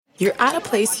You're at a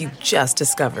place you just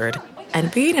discovered.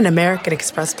 And being an American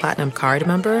Express Platinum card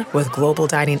member with global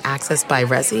dining access by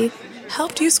Resy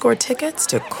helped you score tickets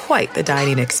to quite the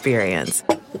dining experience.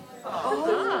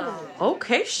 Oh,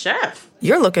 okay, chef.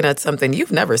 You're looking at something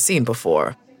you've never seen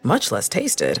before, much less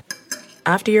tasted.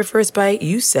 After your first bite,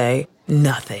 you say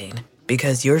nothing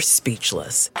because you're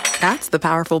speechless. That's the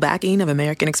powerful backing of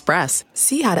American Express.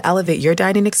 See how to elevate your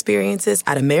dining experiences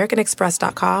at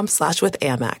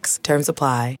americanexpress.com/withAmex. Terms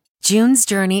apply. June's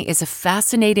Journey is a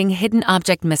fascinating hidden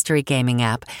object mystery gaming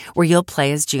app where you'll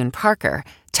play as June Parker,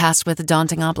 tasked with a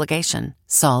daunting obligation: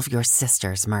 solve your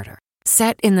sister's murder.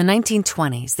 Set in the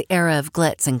 1920s, the era of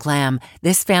glitz and glam,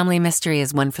 this family mystery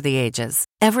is one for the ages.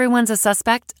 Everyone's a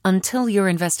suspect until your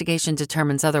investigation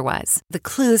determines otherwise. The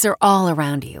clues are all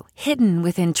around you, hidden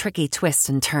within tricky twists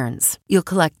and turns. You'll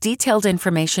collect detailed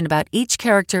information about each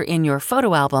character in your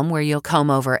photo album where you'll comb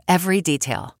over every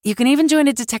detail. You can even join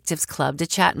a detectives club to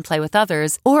chat and play with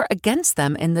others or against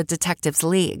them in the Detectives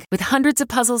League. With hundreds of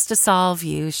puzzles to solve,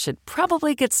 you should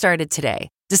probably get started today.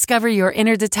 Discover your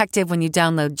inner detective when you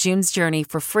download June's Journey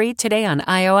for free today on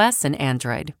iOS and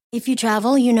Android. If you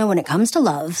travel, you know when it comes to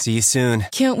love. See you soon.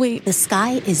 Can't wait. The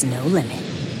sky is no limit.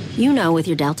 You know with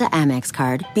your Delta Amex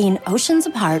card, being oceans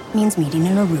apart means meeting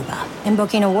in Aruba. And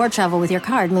booking award travel with your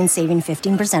card means saving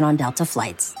 15% on Delta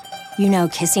flights. You know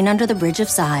kissing under the bridge of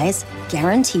sighs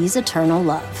guarantees eternal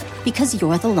love. Because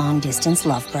you're the long-distance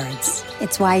lovebirds.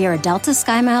 It's why you're a Delta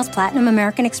SkyMiles Platinum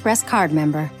American Express card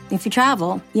member. If you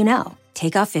travel, you know.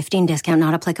 Take off 15 discount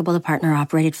not applicable to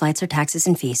partner-operated flights or taxes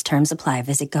and fees. Terms apply.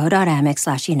 Visit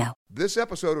go.amex/you-know. This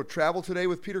episode of Travel Today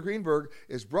with Peter Greenberg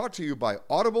is brought to you by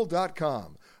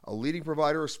Audible.com, a leading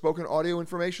provider of spoken audio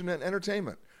information and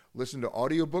entertainment. Listen to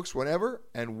audiobooks whenever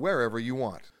and wherever you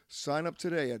want. Sign up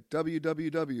today at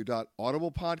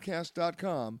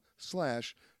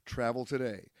www.audiblepodcast.com/travel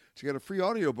today to get a free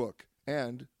audiobook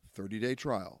and 30-day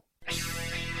trial.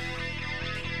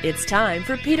 It's time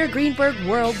for Peter Greenberg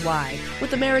Worldwide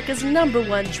with America's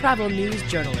 #1 travel news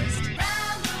journalist.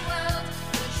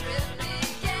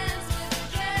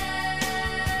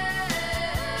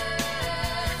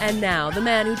 And now, the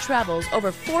man who travels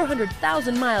over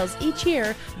 400,000 miles each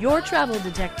year, your travel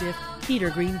detective, Peter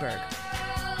Greenberg.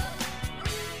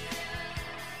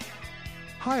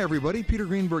 Hi, everybody. Peter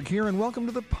Greenberg here, and welcome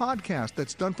to the podcast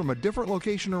that's done from a different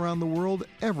location around the world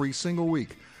every single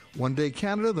week. One day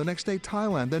Canada, the next day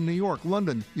Thailand, then New York,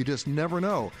 London. You just never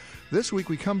know. This week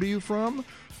we come to you from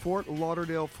Fort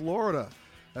Lauderdale, Florida.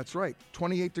 That's right,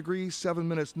 28 degrees, 7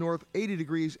 minutes north, 80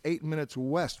 degrees, 8 minutes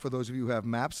west for those of you who have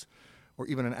maps or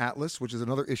even an atlas, which is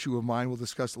another issue of mine we'll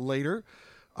discuss later.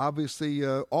 Obviously,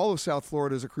 all of South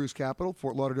Florida is a cruise capital,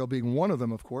 Fort Lauderdale being one of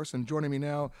them, of course. And joining me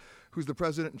now, who's the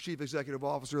president and chief executive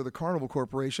officer of the Carnival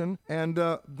Corporation, and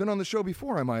been on the show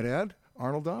before, I might add,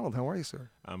 Arnold Donald. How are you,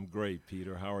 sir? I'm great,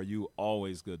 Peter. How are you?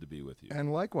 Always good to be with you.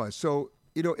 And likewise. So,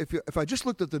 you know, if I just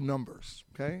looked at the numbers,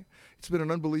 okay, it's been an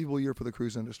unbelievable year for the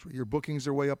cruise industry. Your bookings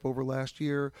are way up over last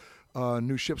year.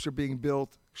 New ships are being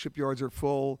built. Shipyards are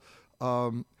full.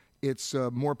 It's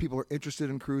more people are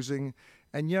interested in cruising.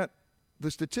 And yet,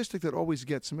 the statistic that always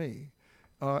gets me,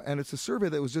 and it's a survey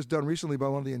that was just done recently by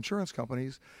one of the insurance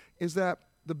companies, is that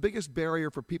the biggest barrier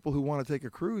for people who want to take a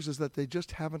cruise is that they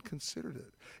just haven't considered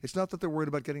it. It's not that they're worried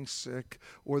about getting sick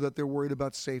or that they're worried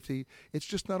about safety. It's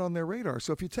just not on their radar.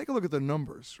 So if you take a look at the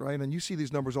numbers, right, and you see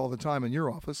these numbers all the time in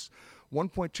your office,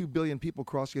 1.2 billion people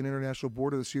crossing an international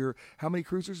border this year. How many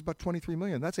cruisers? About 23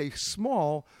 million. That's a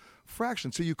small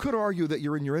fraction. So you could argue that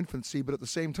you're in your infancy, but at the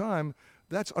same time,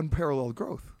 that's unparalleled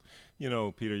growth. You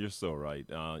know, Peter, you're so right.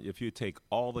 If you take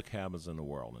all the cabins in the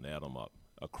world and add them up,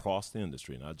 across the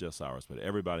industry, not just ours, but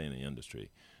everybody in the industry,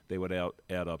 they would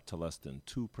add up to less than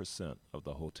 2% of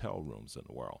the hotel rooms in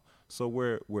the world. So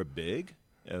we're big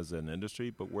as an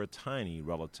industry, but we're tiny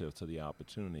relative to the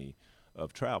opportunity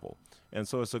of travel. And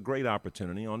so it's a great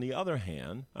opportunity. On the other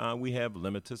hand, we have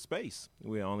limited space.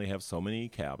 We only have so many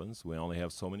cabins, we only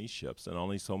have so many ships, and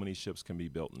only so many ships can be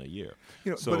built in a year.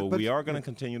 You know, so we are going to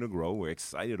continue to grow. We're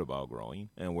excited about growing,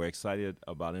 and we're excited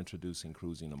about introducing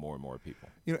cruising to more and more people.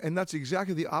 You know, and that's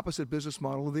exactly the opposite business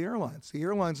model of the airlines. The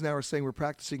airlines now are saying we're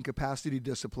practicing capacity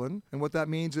discipline, and what that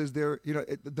means is the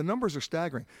numbers are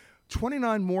staggering.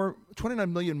 29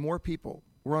 million more people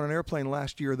were on an airplane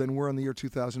last year than were in the year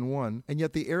 2001, and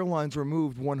yet the airlines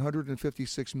removed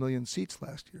 156 million seats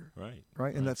last year.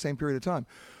 Right. In that same period of time,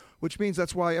 which means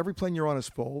that's why every plane you're on is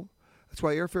full. That's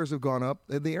why airfares have gone up.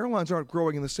 And the airlines aren't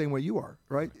growing in the same way you are,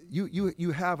 right?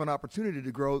 You have an opportunity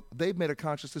to grow. They've made a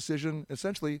conscious decision,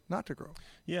 essentially, not to grow.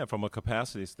 Yeah, from a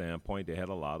capacity standpoint, they had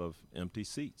a lot of empty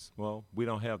seats. Well, we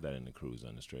don't have that in the cruise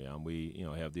industry. We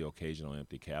have the occasional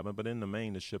empty cabin, but in the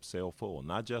main, the ships sail full,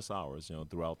 not just ours,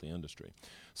 throughout the industry.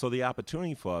 So the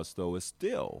opportunity for us, though, is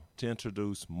still to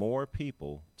introduce more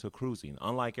people to cruising.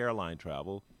 Unlike airline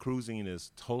travel, cruising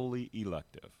is totally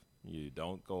elective. You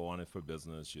don't go on it for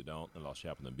business. You don't, unless you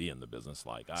happen to be in the business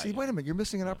like I am. See, wait a minute. You're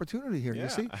missing an opportunity here. Yeah. You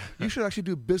see, you should actually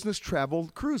do business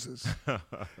travel cruises.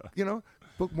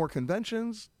 Book more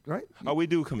conventions, right? Oh, we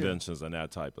do conventions and that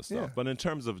type of stuff. Yeah. But in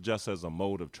terms of just as a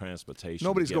mode of transportation,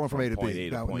 Nobody's to get going from A to point B. A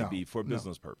to No, point no, B for no.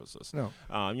 business purposes. No.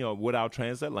 With our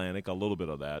transatlantic, a little bit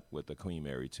of that with the Queen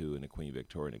Mary 2 and the Queen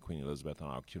Victoria and the Queen Elizabeth on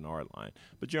our Cunard line.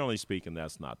 But generally speaking,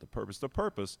 that's not the purpose. The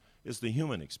purpose is the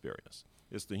human experience.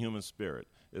 It's the human spirit.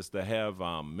 It's to have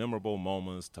memorable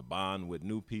moments, to bond with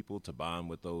new people, to bond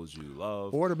with those you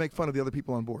love. Or to make fun of the other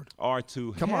people on board. Or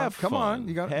to Come have on, fun.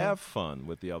 you gotta have fun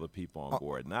with the other people on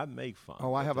board, not make fun.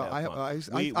 Oh, I but have to I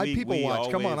fun. people we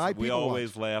watch. Come on, always- people We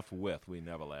always watch. laugh with. We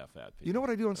never laugh at people. You know what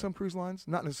I do on some cruise lines?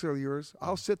 Not necessarily yours.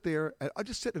 I'll sit there, and I'll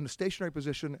just sit in a stationary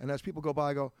position, and as people go by,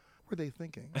 I go, what are they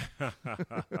thinking?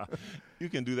 You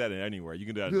can do that anywhere. You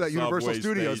can do that, Do that at at Universal Subway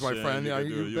Studios, my station. friend. You Yeah, can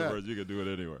do you bet. You can do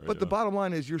it anywhere. But the bottom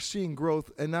line is you're seeing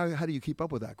growth, and now how do you keep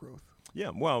up with that growth? Yeah,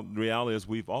 well, the reality is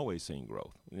we've always seen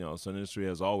growth. So the industry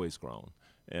has always grown.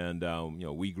 And,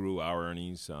 we grew our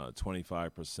earnings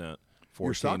 25%, 14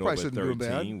 Your stock over price isn't doing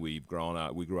 13.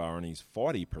 bad. We grew our earnings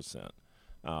 40%.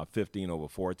 15 over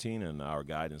 14, and our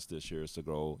guidance this year is to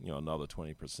grow, another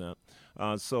 20%.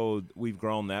 So we've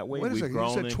grown that way. Wait a We've second, grown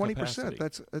you said in 20%.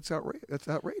 capacity. That's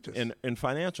outrageous. In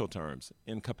financial terms.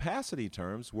 In capacity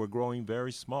terms, we're growing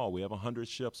very small. We have 100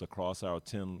 ships across our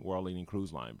 10 world-leading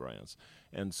cruise line brands.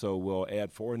 And so we'll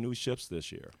add 4 new ships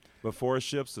this year. But 4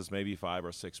 ships is maybe 5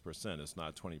 or 6%. It's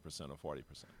not 20% or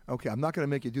 40%. Okay, I'm not going to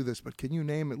make you do this, but can you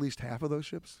name at least half of those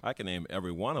ships? I can name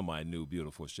every one of my new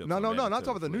beautiful ships. No, I'm not adding to talking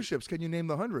about the new fleet. ships. Can you name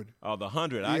the 100? Oh, the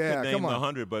 100. I Yeah, could name come the on.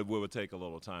 100, but it would take a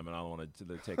little time, and I don't want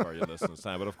to take all your listeners'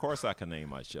 time. But of course, I can name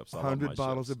my ships. I love 100 my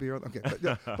bottles ships. of beer.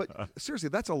 Okay, but seriously,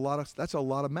 that's a lot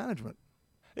of management.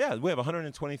 Yeah, we have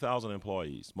 120,000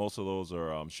 employees. Most of those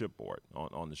are shipboard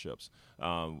on the ships. They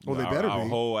better Our be.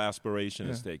 whole aspiration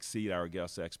is to exceed our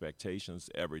guests' expectations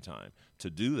every time. To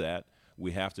do that,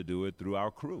 we have to do it through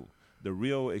our crew. The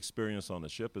real experience on the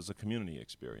ship is a community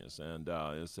experience, and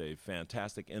it's a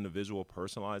fantastic individual,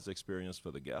 personalized experience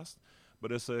for the guest,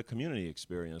 but it's a community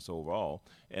experience overall,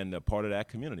 and a part of that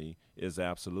community is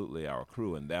absolutely our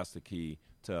crew, and that's the key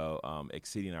to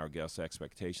exceeding our guests'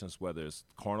 expectations, whether it's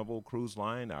Carnival Cruise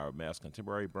Line, our mass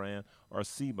contemporary brand, or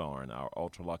Seabourn, our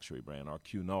ultra-luxury brand, or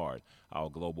Cunard, our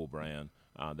global brand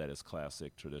that is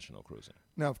classic traditional cruising.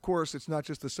 Now, of course, it's not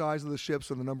just the size of the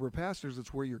ships or the number of passengers,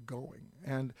 it's where you're going.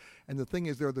 And the thing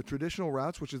is, there are the traditional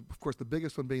routes, which is, of course, the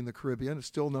biggest one being the Caribbean. It's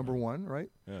still number one, right?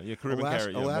 Yeah,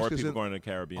 Caribbean, more Alaska's people in- going to the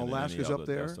Caribbean Alaska's than up any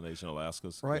other there. destination.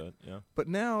 Alaska's Right. good, yeah. But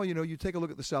now, you take a look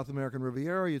at the South American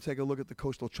Riviera, you take a look at the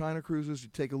coastal China cruises, you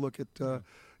take a look at, a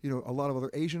lot of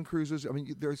other Asian cruises. I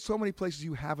mean, there are so many places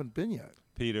you haven't been yet.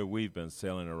 Peter, we've been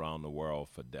sailing around the world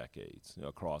for decades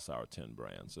across our 10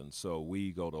 brands. And so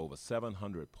we go to over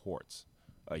 700 ports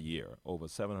a year,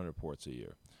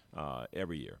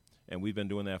 every year. And we've been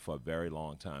doing that for a very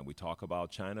long time. We talk about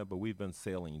China, but we've been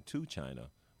sailing to China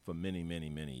for many, many,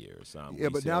 many years. Yeah,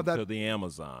 but now to the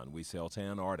Amazon, we sail to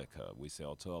Antarctica, we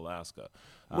sail to Alaska.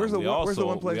 Where's the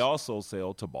one place? We also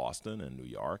sail to Boston and New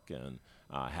York and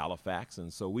Halifax,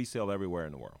 and so we sail everywhere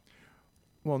in the world.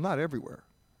 Well, not everywhere.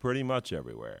 Pretty much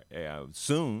everywhere.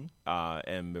 Soon,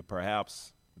 and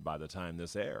perhaps by the time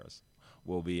this airs,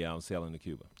 we'll be sailing to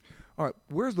Cuba. All right,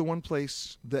 where's the one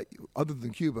place that, other than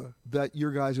Cuba, that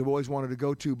your guys have always wanted to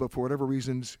go to, but for whatever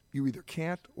reasons you either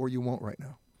can't or you won't right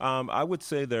now? I would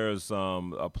say there's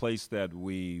a place that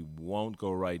we won't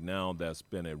go right now that's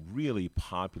been a really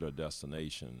popular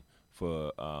destination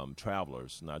for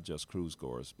travelers, not just cruise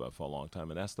goers, but for a long time,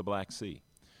 and that's the Black Sea.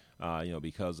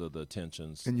 Because of the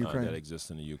tensions In Ukraine. that exist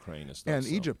in the Ukraine and stuff. And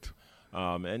Egypt.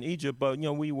 And Egypt, but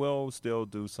we will still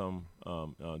do some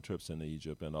trips into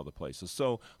Egypt and other places.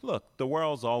 So, look, the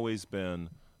world's always been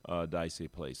a dicey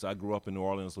place. I grew up in New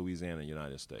Orleans, Louisiana,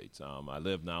 United States. I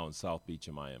live now in South Beach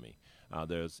in Miami.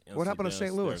 There's What happened to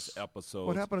St. Louis? There's episodes.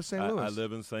 What happened to St. Louis? I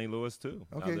live in St. Louis too.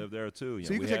 Okay. I live there too.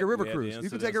 So you can take a river cruise. You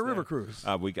can take a river cruise.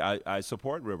 I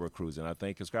support river cruising. I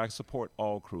think I support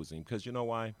all cruising because you know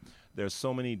why? There's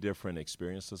so many different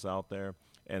experiences out there,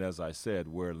 And as I said,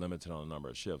 we're limited on the number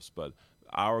of ships, but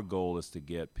our goal is to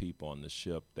get people on the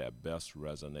ship that best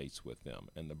resonates with them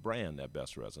and the brand that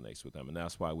best resonates with them. And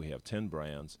that's why we have 10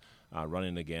 brands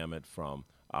running the gamut from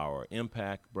our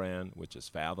Impact brand, which is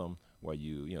Fathom, where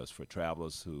it's for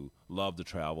travelers who love to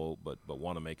travel but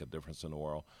want to make a difference in the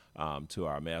world, to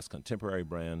our mass contemporary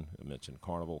brand. I mentioned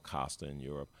Carnival, Costa in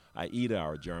Europe, AIDA,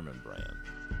 our German brand.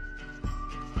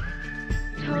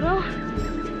 Toto,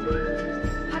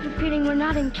 I have a feeling we're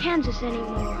not in Kansas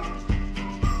anymore.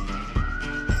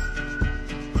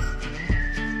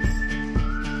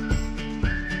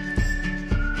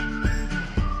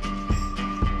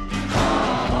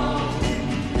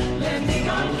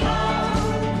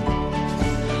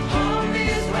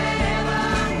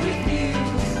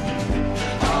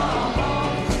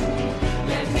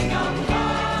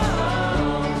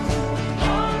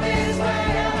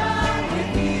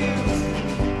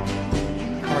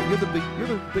 You're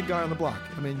the big guy on the block.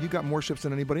 I mean, you got more ships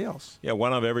than anybody else. Yeah,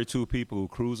 one of every 2 people who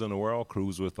cruise in the world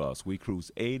cruise with us. We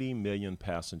cruise 80 million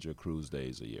passenger cruise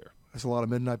days a year. That's a lot of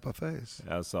midnight buffets.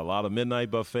 That's a lot of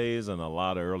midnight buffets and a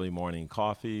lot of early morning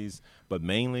coffees, but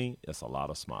mainly it's a lot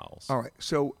of smiles. All right,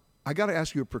 so I got to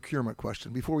ask you a procurement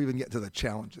question before we even get to the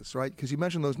challenges, right? Because you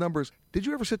mentioned those numbers. Did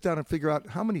you ever sit down and figure out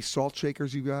how many salt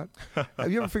shakers you got?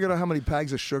 Have you ever figured out how many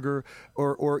bags of sugar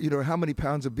or how many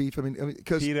pounds of beef? I mean,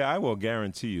 because Peter, I will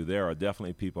guarantee you there are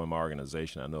definitely people in my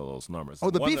organization that know those numbers.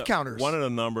 Oh, the beef counters. One of the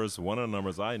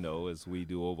numbers I know is we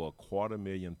do over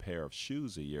 250,000 pair of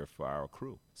shoes a year for our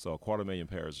crew. So 250,000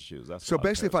 pairs of shoes. That's so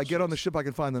basically, if I get on the ship, I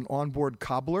can find an onboard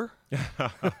cobbler.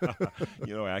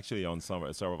 Actually, on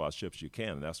several of our ships, you can.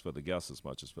 And that's for the guests as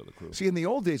much as for the crew. See, in the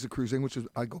old days of cruising, which is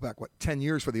I go back 10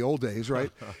 years for the old days,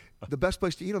 right? The best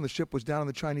place to eat on the ship was down in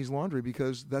the Chinese Laundry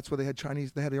because that's where they had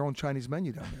Chinese. They had their own Chinese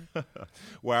menu down there.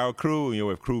 Well, our crew, we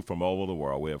have crew from all over the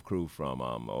world. We have crew from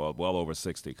well over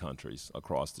 60 countries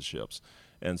across the ships.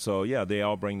 And so, yeah, they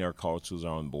all bring their cultures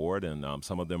on board, and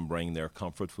some of them bring their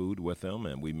comfort food with them,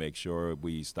 and we make sure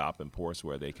we stop in ports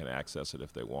where they can access it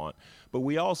if they want. But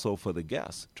we also, for the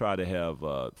guests, try to have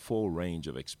a full range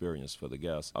of experience for the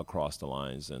guests across the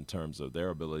lines in terms of their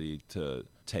ability to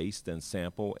taste and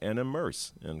sample and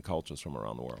immerse in cultures from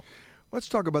around the world. Let's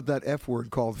talk about that F word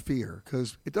called fear,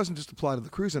 because it doesn't just apply to the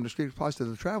cruise industry, it applies to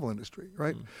the travel industry,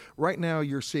 right? Right now,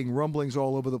 you're seeing rumblings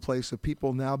all over the place of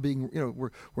people now being,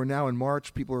 we're now in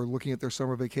March, people are looking at their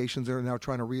summer vacations, they're now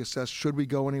trying to reassess, should we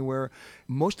go anywhere?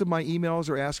 Most of my emails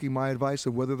are asking my advice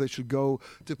of whether they should go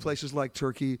to places like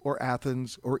Turkey or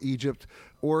Athens or Egypt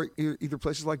or either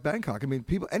places like Bangkok. I mean,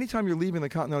 people, anytime you're leaving the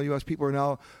continental U.S., people are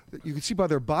now, you can see by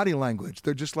their body language,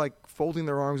 they're just like folding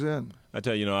their arms in. I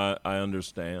tell you, I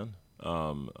understand.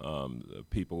 Some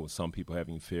people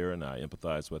having fear, and I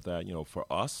empathize with that. For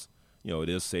us, it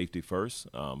is safety first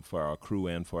for our crew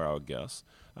and for our guests.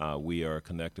 We are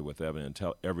connected with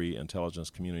every intelligence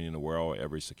community in the world,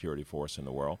 every security force in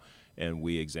the world, and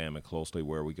we examine closely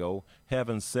where we go.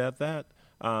 Having said that,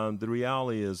 the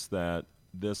reality is that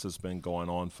this has been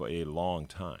going on for a long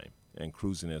time, and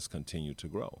cruising has continued to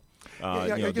grow.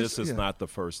 This is not the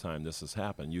first time this has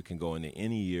happened. You can go into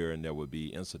any year and there would be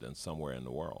incidents somewhere in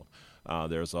the world.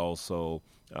 There's also,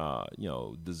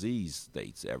 disease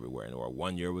states everywhere in the world.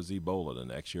 One year was Ebola, the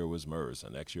next year was MERS, the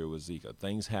next year was Zika.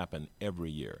 Things happen every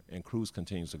year, and cruise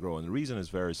continues to grow. And the reason is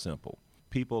very simple.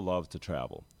 People love to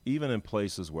travel, even in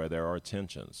places where there are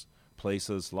tensions,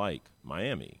 places like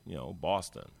Miami,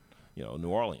 Boston. New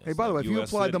Orleans. Hey, by the way, if you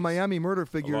applied cities, the Miami murder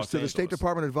figures to the State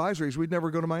Department advisories, we'd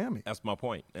never go to Miami. That's my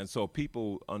point. And so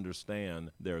people understand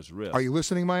there's risk. Are you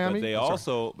listening, Miami?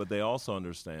 But they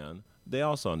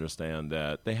also understand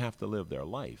that they have to live their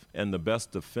life. And the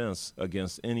best defense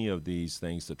against any of these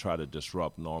things to try to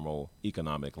disrupt normal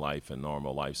economic life and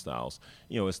normal lifestyles,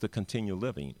 is to continue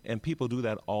living. And people do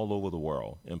that all over the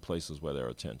world in places where there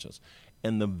are tensions.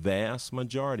 And the vast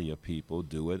majority of people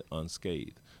do it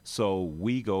unscathed. So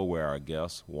we go where our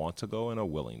guests want to go and are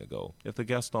willing to go. If the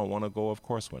guests don't want to go, of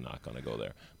course we're not going to go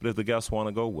there. But if the guests want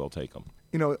to go, we'll take them.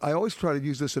 I always try to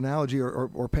use this analogy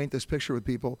or paint this picture with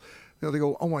people. They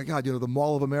go, oh, my God, the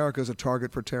Mall of America is a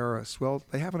target for terrorists. Well,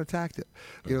 they haven't attacked it.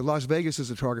 Las Vegas is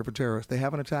a target for terrorists. They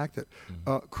haven't attacked it.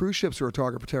 Cruise ships are a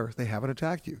target for terrorists. They haven't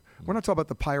attacked you. We're not talking about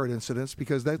the pirate incidents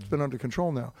because that's been under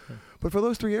control now. But for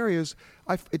those three areas,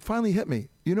 it finally hit me.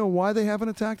 You know why they haven't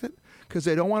attacked it? Because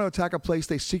they don't want to attack a place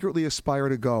they secretly aspire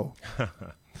to go.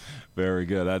 Very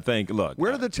good. I think, look.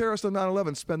 Where did the terrorists on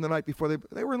 9/11 spend the night before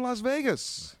they were in Las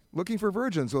Vegas looking for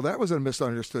virgins? Well, that was a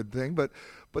misunderstood thing, but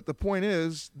the point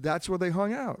is that's where they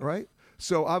hung out, right?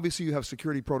 So obviously you have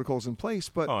security protocols in place,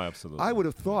 but Oh, absolutely. I would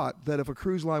have thought that if a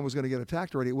cruise line was going to get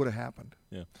attacked already, it would have happened.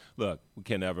 Yeah. Look, we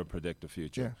can never predict the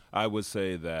future. Yeah. I would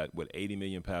say that with 80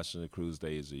 million passenger cruise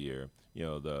days a year,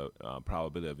 the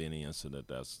probability of any incident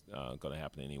that's going to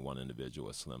happen to any one individual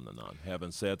is slim to none.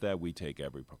 Having said that, we take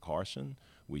every precaution.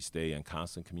 We stay in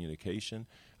constant communication.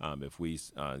 If we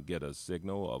get a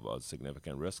signal of a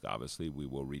significant risk, obviously we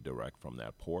will redirect from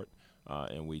that port,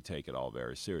 and we take it all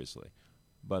very seriously.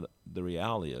 But the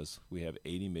reality is we have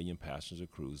 80 million passenger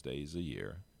cruise days a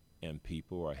year, and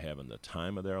people are having the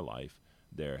time of their life.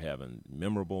 They're having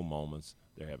memorable moments.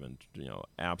 They're having,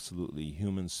 absolutely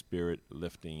human spirit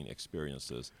lifting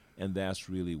experiences, and that's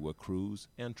really what cruise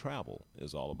and travel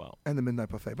is all about. And the Midnight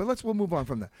Buffet. But we'll move on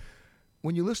from that.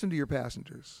 When you listen to your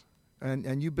passengers,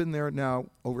 and you've been there now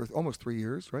over almost 3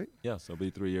 years, right? Yes, it'll be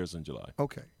 3 years in July.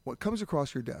 Okay. What comes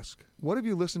across your desk? What have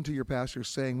you listened to your passengers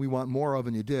saying we want more of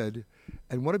and you did?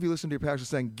 And what have you listened to your passengers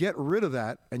saying get rid of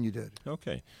that and you did?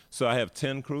 Okay. So I have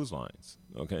 10 cruise lines.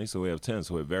 Okay. So we have 10.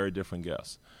 So we have very different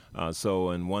guests.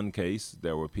 So in one case,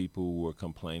 there were people who were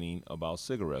complaining about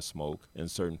cigarette smoke in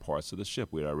certain parts of the ship.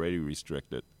 We had already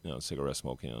restricted cigarette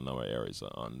smoking in a number of areas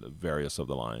on the various of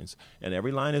the lines. And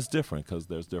every line is different because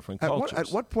there's different cultures. At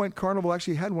what point Carnival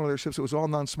actually had one of their ships that was all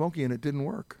non-smoking and it didn't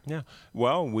work? Yeah.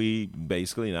 Well, we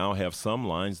basically now have some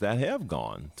lines that have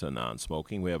gone to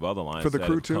non-smoking. We have other lines for the that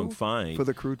crew have too? confined. For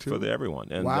the crew too? For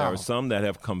everyone. And wow. There are some that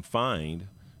have confined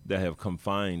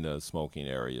the smoking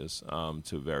areas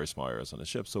to very small areas on the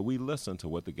ship. So we listen to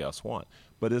what the guests want.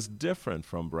 But it's different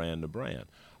from brand to brand.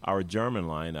 Our German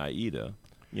line, AIDA,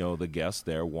 the guests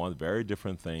there want very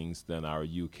different things than our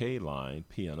UK line,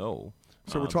 P&O.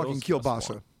 So we're talking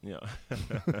kielbasa. Yeah.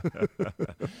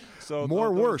 So more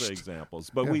those worst are examples.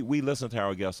 But yeah. we listen to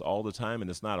our guests all the time, and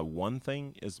it's not a one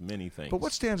thing, it's many things. But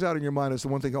what stands out in your mind is the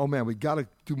one thing, oh, man, we got to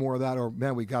do more of that, or,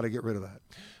 man, we got to get rid of that?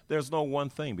 There's no one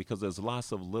thing because there's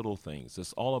lots of little things.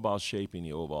 It's all about shaping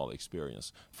the overall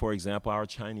experience. For example, our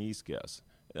Chinese guests,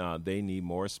 they need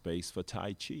more space for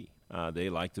Tai Chi. They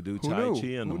like to do Tai Chi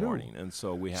in the morning, and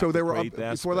so we have to create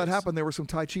that before space. that happened, there were some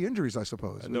Tai Chi injuries, I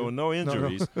suppose. There were no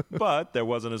injuries, but there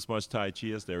wasn't as much Tai Chi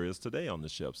as there is today on the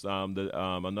ships.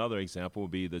 Another example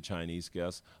would be the Chinese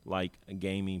guests like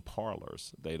gaming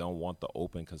parlors. They don't want the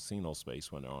open casino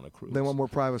space when they're on a cruise. They want more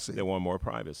privacy. They want more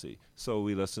privacy. So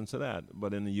we listen to that.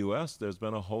 But in the U.S., there's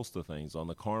been a host of things. On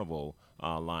the Carnival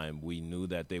line, we knew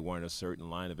that they weren't a certain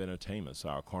line of entertainment. So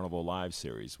our Carnival Live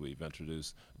series, we've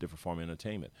introduced different form of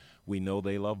entertainment. We know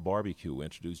they love barbecue. We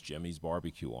introduced Jimmy's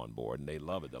Barbecue on board, and they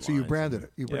love it. So you branded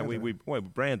it. We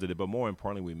branded it, but more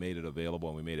importantly, we made it available,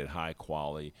 and we made it high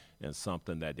quality and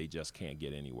something that they just can't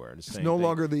get anywhere. It's no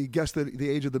longer the guest at the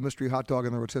age of the mystery hot dog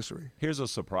and the rotisserie. Here's a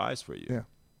surprise for you. Yeah.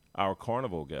 Our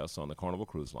Carnival guests on the Carnival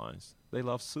Cruise Lines, they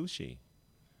love sushi.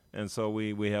 And so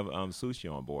we have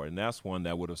sushi on board, and that's one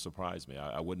that would have surprised me.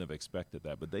 I wouldn't have expected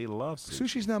that, but they love sushi.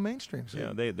 Sushi's now mainstream. So.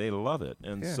 Yeah, they love it.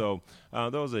 And so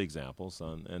those are examples.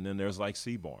 And then there's like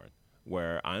Seabourn,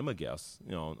 where I'm a guest,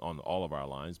 on all of our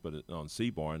lines, but on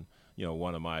Seabourn,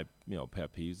 one of my,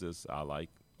 pet peeves is I like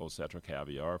Osetra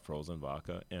caviar, frozen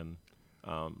vodka, and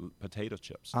potato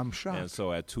chips. I'm shocked. And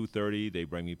so at 2:30, they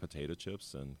bring me potato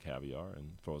chips and caviar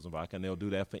and frozen vodka, and they'll do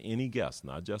that for any guest,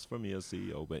 not just for me as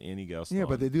CEO, but any guest. Yeah,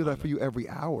 but they do that for you every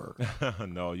hour.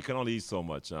 No, you can only eat so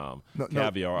much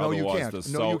caviar. No, you otherwise can't. The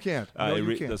salt, No, you can't. No,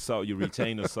 you can't. The salt, you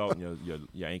retain the salt, and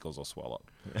your ankles will swell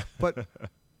up.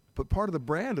 But part of the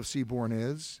brand of Seabourn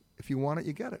is if you want it,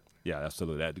 you get it. Yeah,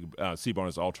 absolutely. That Seabourn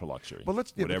is ultra luxury.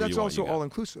 But that's also all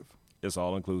inclusive. It's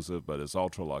all inclusive, but it's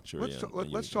ultra luxury.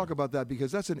 Let's talk about that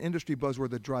because that's an industry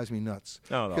buzzword that drives me nuts.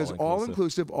 Because all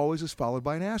inclusive always is followed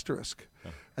by an asterisk,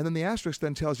 and then the asterisk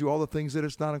then tells you all the things that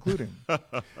it's not including.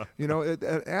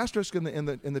 An asterisk in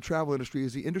the travel industry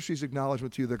is the industry's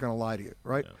acknowledgement to you they're going to lie to you,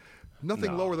 right? Yeah.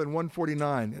 Nothing lower than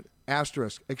 149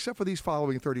 asterisk, except for these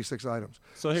following 36 items.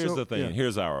 So here's the thing. Yeah.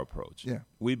 Here's our approach. Yeah.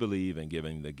 We believe in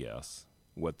giving the guests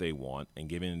what they want and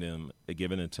giving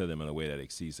it to them in a way that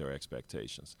exceeds their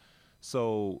expectations.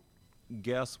 So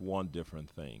guests want different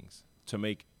things. To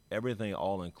make everything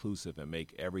all-inclusive and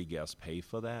make every guest pay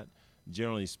for that,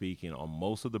 generally speaking, on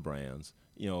most of the brands,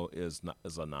 is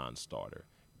a non-starter.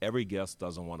 Every guest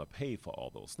doesn't want to pay for all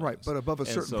those things. Right, but above a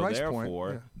certain price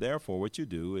point. Therefore, what you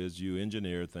do is you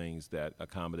engineer things that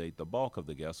accommodate the bulk of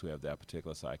the guests who have that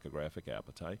particular psychographic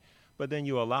appetite, but then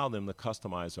you allow them to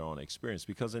customize their own experience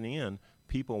because in the end,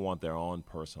 people want their own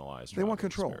personalized They want travel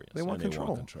control. experience, They want and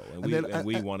control. They want control. And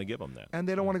we want to give them that. And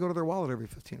they don't want to go to their wallet every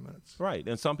 15 minutes. Right,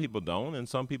 and some people don't, and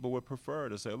some people would prefer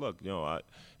to say, look, and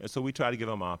so we try to give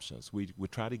them options. We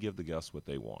try to give the guests what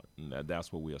they want, and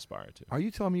that's what we aspire to. Are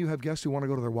you telling me you have guests who want to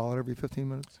go to their wallet every 15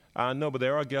 minutes? No, but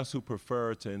there are guests who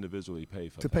prefer to individually pay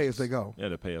for pay as they go. Yeah,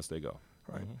 to pay as they go.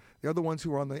 Right. Mm-hmm. They're the ones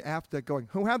who are on the app that going,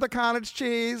 who had the cottage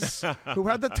cheese? Who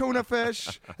had the tuna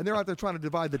fish? And they're out there trying to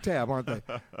divide the tab, aren't they?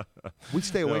 We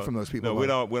stay away from those people. No,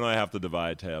 we don't have to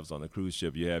divide tabs on the cruise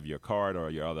ship. You have your card or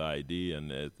your other ID,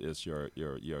 and it's your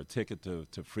ticket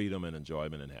to freedom and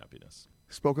enjoyment and happiness.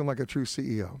 Spoken like a true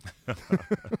CEO.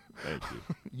 Thank you.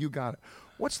 You got it.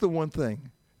 What's the one thing?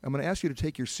 I'm going to ask you to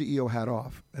take your CEO hat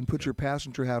off and put your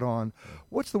passenger hat on.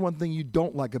 What's the one thing you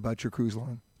don't like about your cruise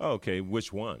line? Okay,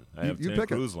 which one? I have 10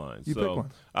 cruise lines. You pick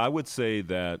one. I would say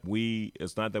that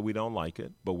it's not that we don't like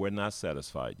it, but we're not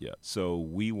satisfied yet. So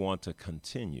we want to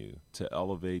continue to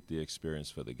elevate the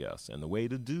experience for the guests. And the way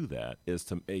to do that is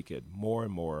to make it more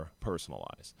and more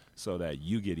personalized so that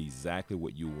you get exactly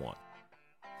what you want.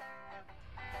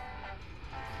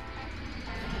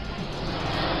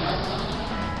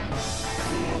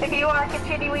 If you are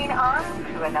continuing on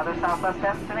to another Southwest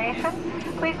destination,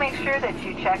 please make sure that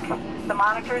you check the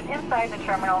monitors inside the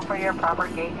terminal for your proper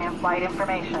gate and flight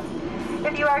information.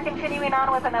 If you are continuing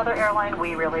on with another airline,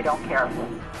 we really don't care.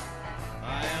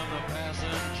 I am the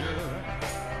passenger,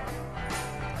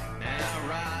 and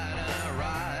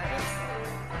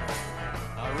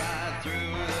I ride through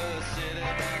the city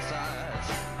backsides.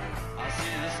 I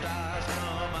see the stars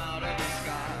come out of the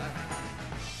sky.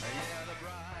 Yeah, the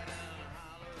bright and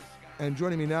hollow sky. And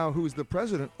joining me now, who is the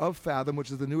president of Fathom,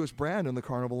 which is the newest brand in the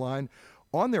Carnival line,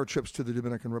 on their trips to the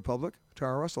Dominican Republic.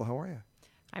 Tara Russell, how are you?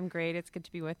 I'm great. It's good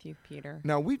to be with you, Peter.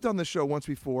 Now, we've done this show once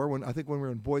before, when we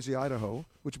were in Boise, Idaho,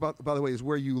 which, by the way, is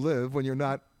where you live when you're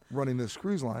not running this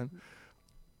cruise line.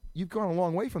 You've gone a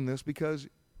long way from this because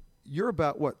you're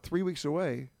about, 3 weeks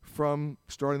away from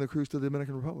starting the cruise to the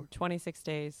Dominican Republic? 26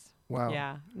 days. Wow.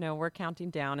 Yeah. No, we're counting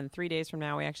down. And 3 days from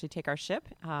now, we actually take our ship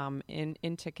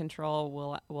into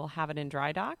control. We'll have it in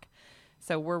dry dock.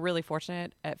 So we're really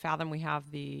fortunate at Fathom. We have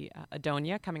the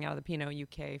Adonia coming out of the Pinot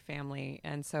UK family.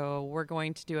 And so we're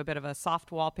going to do a bit of a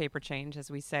soft wallpaper change, as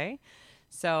we say.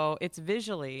 So it's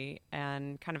visually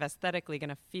and kind of aesthetically going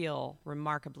to feel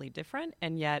remarkably different.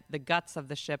 And yet the guts of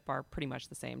the ship are pretty much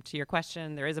the same. To your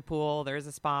question, there is a pool, there is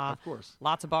a spa. Of course.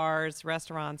 Lots of bars,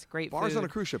 restaurants, great Bars food. on a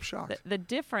cruise ship, shocked. The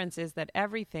difference is that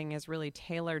everything is really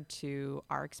tailored to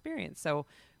our experience. So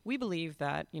we believe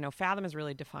that, Fathom is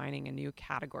really defining a new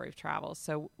category of travel.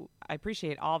 So I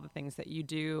appreciate all the things that you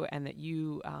do and that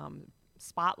you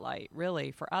spotlight,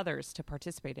 really, for others to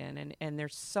participate in. And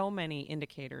there's so many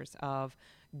indicators of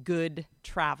good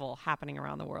travel happening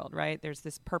around the world, right? There's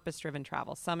this purpose-driven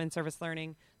travel, some in service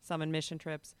learning, some in mission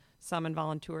trips, some in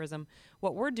voluntourism.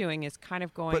 What we're doing is kind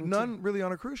of going But none really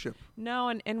on a cruise ship. No,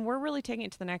 and we're really taking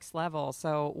it to the next level.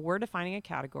 So we're defining a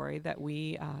category that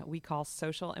we call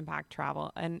social impact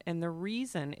travel. And the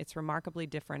reason it's remarkably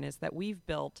different is that we've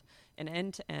built an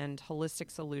end-to-end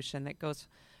holistic solution that goes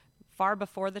far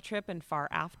before the trip and far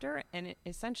after. And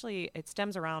it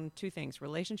stems around two things,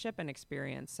 relationship and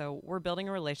experience. So we're building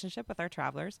a relationship with our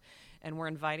travelers, and we're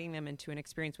inviting them into an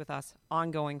experience with us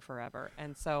ongoing forever.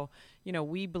 And so,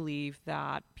 we believe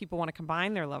that people want to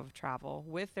combine their love of travel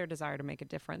with their desire to make a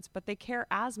difference, but they care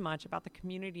as much about the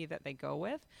community that they go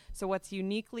with. So what's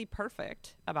uniquely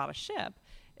perfect about a ship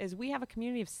is we have a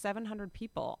community of 700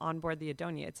 people on board the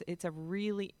Adonia. It's a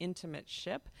really intimate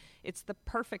ship. It's the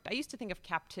perfect, I used to think of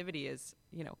captivity as,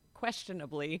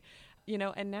 questionably,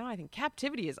 and now I think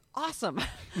captivity is awesome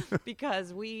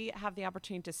because we have the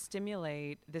opportunity to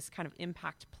stimulate this kind of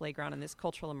impact playground and this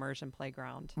cultural immersion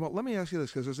playground. Well, let me ask you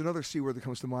this, because there's another C word that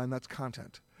comes to mind, that's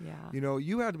content. Yeah.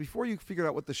 You had to, before you figured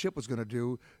out what the ship was going to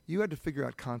do, you had to figure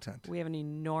out content. We have an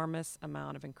enormous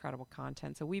amount of incredible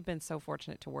content. So we've been so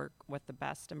fortunate to work with the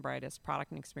best and brightest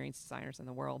product and experience designers in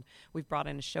the world. We've brought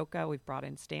in Ashoka, we've brought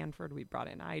in Stanford, we've brought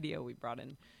in IDEO, we've brought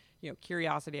in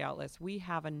Curiosity Outlets. We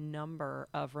have a number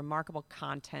of remarkable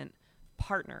content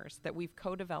partners that we've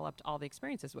co-developed all the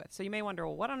experiences with. So you may wonder,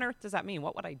 well, what on earth does that mean?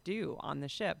 What would I do on the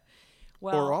ship?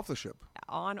 Well, or off the ship.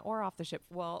 On or off the ship.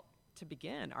 Well, to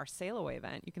begin, our sail away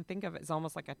event, you can think of it as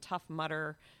almost like a Tough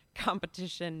Mudder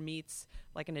competition meets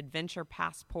like an adventure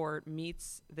passport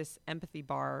meets this empathy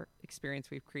bar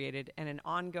experience we've created, and an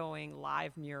ongoing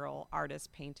live mural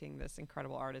artist painting this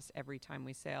incredible artist every time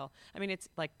we sail. I mean, it's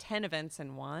like 10 events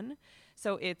in one.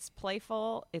 So it's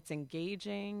playful, it's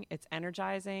engaging, it's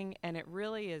energizing, and it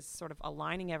really is sort of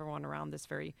aligning everyone around this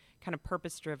very kind of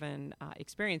purpose-driven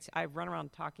experience. I run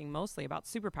around talking mostly about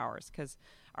superpowers, because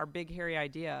our big, hairy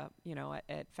idea,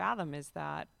 at Fathom is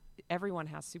that everyone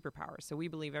has superpowers. So we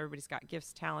believe everybody's got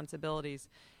gifts, talents, abilities,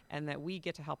 and that we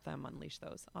get to help them unleash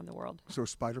those on the world. So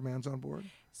Spider-Man's on board?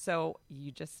 So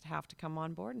you just have to come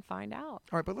on board and find out.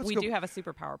 All right, but we do have a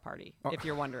superpower party, if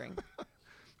you're wondering.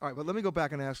 All right, but let me go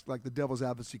back and ask like the devil's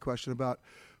advocacy question about,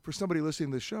 for somebody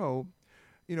listening to the show,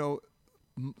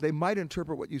 they might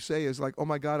interpret what you say as like, oh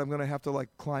my God, I'm going to have to like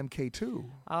climb K2.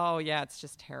 Oh yeah, it's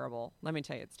just terrible. Let me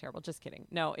tell you, it's terrible. Just kidding.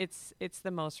 No, it's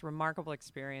the most remarkable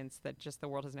experience that just the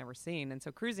world has never seen. And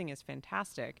so cruising is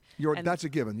fantastic. That's a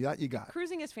given. Yeah, you got it.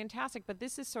 Cruising is fantastic, but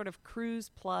this is sort of cruise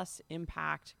plus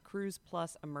impact, cruise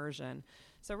plus immersion.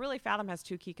 So really, Fathom has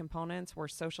two key components. We're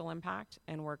social impact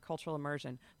and we're cultural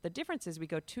immersion. The difference is we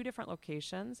go 2 different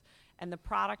locations, and the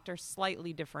product are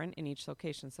slightly different in each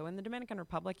location. So in the Dominican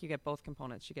Republic, you get both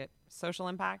components. You get social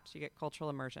impact, you get cultural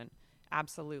immersion.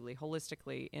 Absolutely,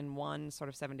 holistically, in one sort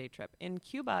of 7-day trip. In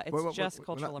Cuba, it's just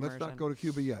cultural immersion. Let's not go to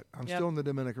Cuba yet. I'm still in the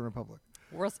Dominican Republic.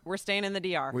 We're staying in the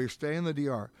DR. We're staying in the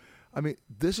DR. I mean,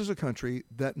 this is a country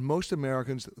that most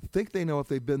Americans think they know if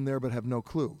they've been there, but have no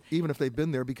clue, even if they've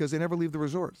been there, because they never leave the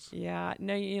resorts. Yeah,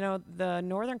 no, the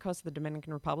northern coast of the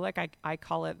Dominican Republic, I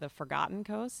call it the forgotten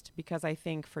coast, because I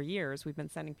think for years we've been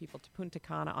sending people to Punta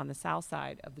Cana on the south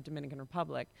side of the Dominican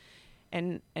Republic.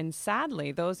 And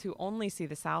sadly, those who only see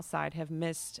the south side have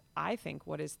missed, I think,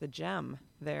 what is the gem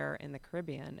there in the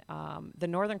Caribbean. The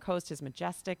northern coast is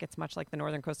majestic. It's much like the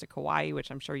northern coast of Kauai, which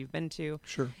I'm sure you've been to.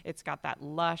 Sure. It's got that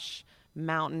lush,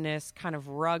 mountainous, kind of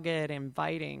rugged,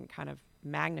 inviting kind of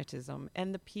magnetism.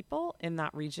 And the people in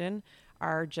that region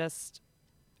are just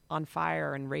on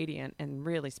fire and radiant and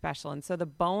really special. And so the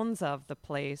bones of the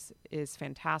place is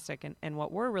fantastic. And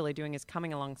what we're really doing is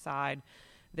coming alongside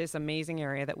this amazing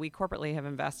area that we corporately have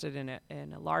invested in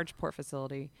a large port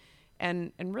facility,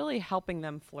 and really helping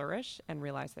them flourish and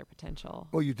realize their potential.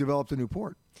 Well, you developed a new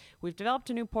port. We've developed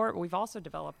a new port. We've also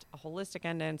developed a holistic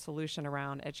end-to-end solution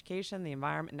around education, the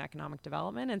environment, and economic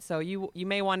development. And so you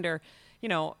may wonder,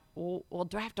 well,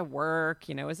 do I have to work?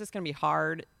 Is this going to be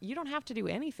hard? You don't have to do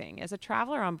anything. As a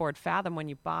traveler on board Fathom, when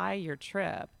you buy your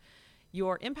trip,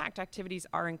 your impact activities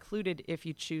are included if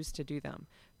you choose to do them.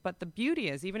 But the beauty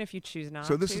is, even if you choose not to...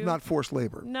 So this is not forced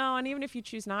labor. No, and even if you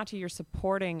choose not to, you're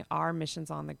supporting our missions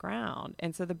on the ground.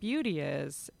 And so the beauty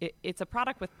is, it's a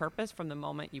product with purpose from the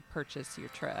moment you purchase your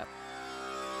trip.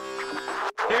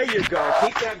 There you go.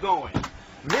 Keep that going.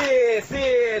 This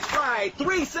is Flight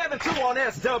 372 on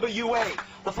SWA.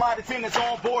 The flight attendants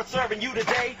on board serving you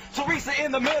today. Teresa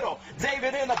in the middle,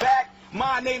 David in the back.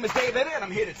 My name is David, and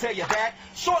I'm here to tell you that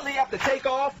shortly after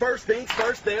takeoff, first things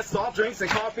first, there's soft drinks and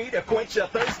coffee to quench your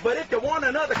thirst. But if you want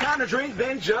another kind of drink,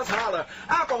 then just holler.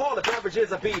 Alcoholic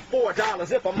beverages will be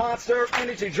 $4. If a Monster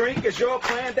Energy drink is your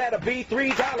plan, that'll be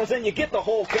 $3, and you get the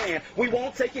whole can. We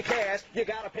won't take your cash. You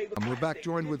gotta pay with. We're back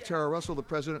joined with Tara Russell, the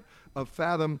president of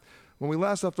Fathom. When we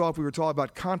last left off, we were talking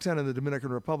about content in the Dominican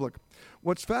Republic.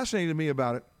 What's fascinating to me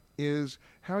about it is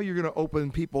how you're going to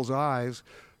open people's eyes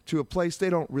to a place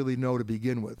they don't really know to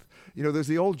begin with. There's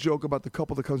the old joke about the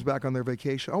couple that comes back on their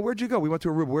vacation. Oh, where'd you go? We went to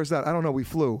Aruba. Where's that? I don't know. We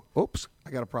flew. Oops, I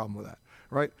got a problem with that,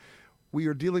 right? We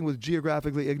are dealing with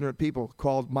geographically ignorant people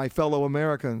called my fellow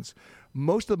Americans.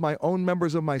 Most of my own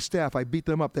members of my staff, I beat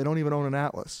them up. They don't even own an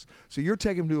atlas. So you're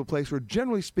taking them to a place where,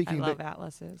 generally speaking, I love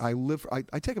atlases.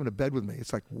 I take them to bed with me.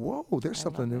 It's like, whoa, there's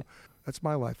something new. That's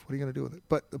my life. What are you going to do with it?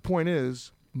 But the point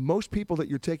is, most people that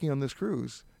you're taking on this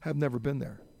cruise have never been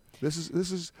there. This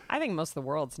is. I think most of the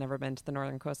world's never been to the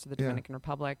northern coast of the Dominican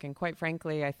Republic, and quite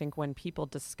frankly, I think when people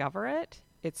discover it,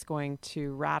 it's going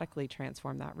to radically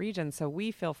transform that region. So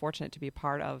we feel fortunate to be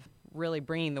part of really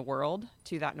bringing the world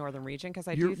to that northern region, because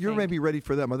you're maybe ready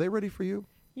for them. Are they ready for you?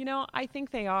 I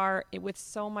think they are, with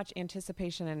so much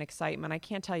anticipation and excitement. I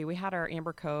can't tell you, we had our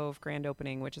Amber Cove grand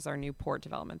opening, which is our new port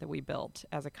development that we built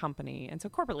as a company. And so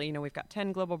corporately, we've got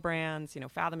 10 global brands.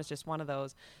 Fathom is just one of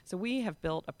those. So we have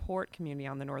built a port community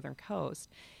on the northern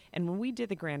coast. And when we did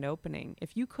the grand opening,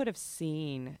 if you could have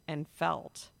seen and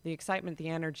felt the excitement, the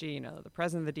energy, the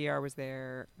president of the DR was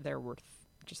there. There were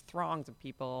just throngs of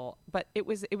people, but it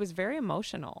was very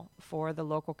emotional for the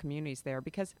local communities there,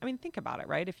 because think about it,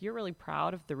 right? If you're really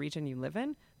proud of the region you live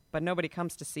in, but nobody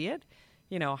comes to see it,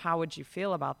 how would you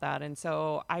feel about that? And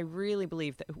so I really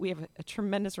believe that we have a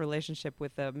tremendous relationship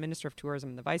with the Minister of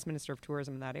Tourism, the Vice Minister of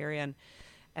Tourism in that area.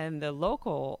 And the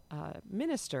local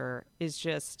minister is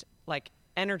just like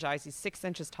energized. He's 6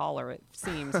 inches taller, it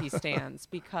seems, he stands,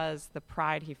 because the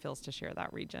pride he feels to share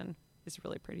that region is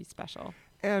really pretty special.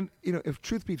 And, if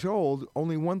truth be told,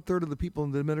 only 1/3 of the people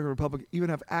in the Dominican Republic even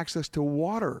have access to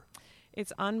water.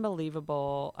 It's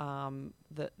unbelievable,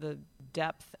 the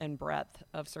depth and breadth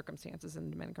of circumstances in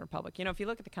the Dominican Republic. If you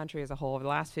look at the country as a whole, over the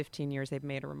last 15 years, they've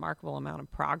made a remarkable amount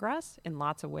of progress in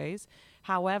lots of ways.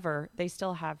 However, they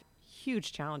still have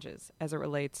huge challenges as it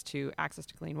relates to access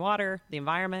to clean water, the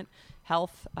environment,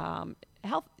 health.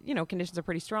 Conditions are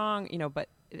pretty strong, but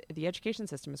the education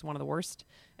system is one of the worst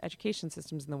education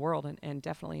systems in the world, and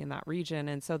definitely in that region.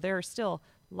 And so there are still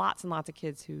lots and lots of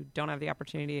kids who don't have the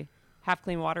opportunity have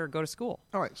clean water or go to school.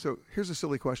 All right, so here's a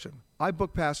silly question. I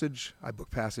book passage.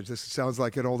 This sounds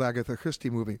like an old Agatha Christie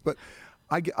movie, but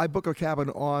I book a cabin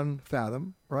on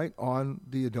Fathom, right, on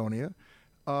the Adonia,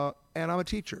 and I'm a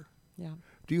teacher. Yeah.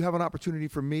 Do you have an opportunity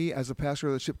for me as a passenger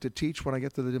of the ship to teach when I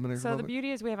get to the Dominican Republic? So the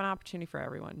beauty is we have an opportunity for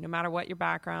everyone, no matter what your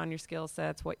background, your skill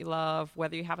sets, what you love,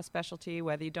 whether you have a specialty,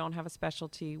 whether you don't have a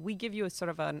specialty. We give you a sort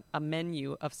of a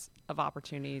menu of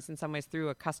opportunities in some ways through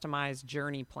a customized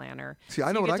journey planner. See,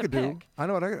 I know what I could do. I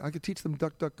know what I could teach them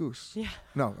duck, duck, goose. Yeah.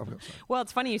 No, I'm sorry. Well,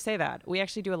 it's funny you say that. We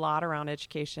actually do a lot around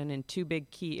education in 2 big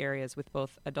key areas with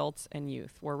both adults and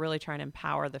youth. We're really trying to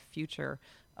empower the future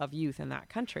of youth in that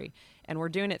country. And we're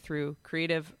doing it through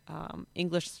creative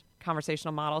English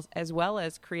conversational models, as well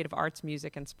as creative arts,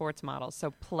 music, and sports models.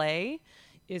 So play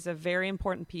is a very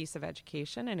important piece of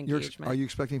education and engagement. Are you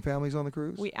expecting families on the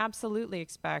cruise? We absolutely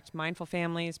expect mindful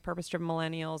families, purpose-driven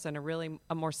millennials, and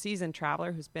a more seasoned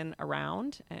traveler who's been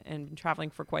around and been traveling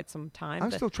for quite some time.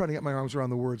 I'm still trying to get my arms around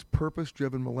the words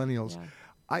purpose-driven millennials.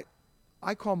 Yeah.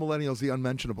 I call millennials the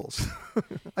unmentionables.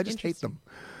 I just hate them.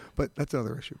 But that's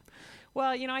another issue.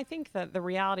 Well, I think that the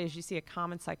reality is you see a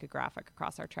common psychographic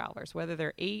across our travelers, whether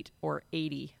they're 8 or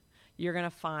 80, you're going to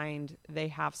find they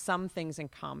have some things in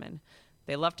common.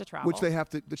 They love to travel. Which they have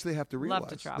to realize. Love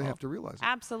to travel. They have to realize it.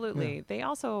 Absolutely. Yeah. They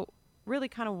also really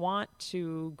kind of want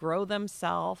to grow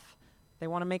themselves. They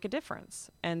want to make a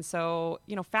difference. And so,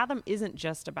 Fathom isn't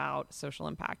just about social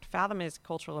impact. Fathom is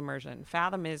cultural immersion.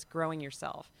 Fathom is growing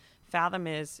yourself. Fathom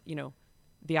is,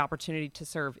 the opportunity to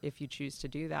serve if you choose to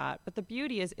do that. But the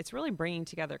beauty is it's really bringing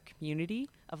together a community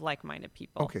of like-minded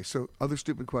people. Okay, so other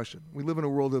stupid question. We live in a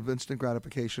world of instant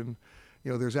gratification.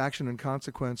 There's action and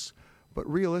consequence. But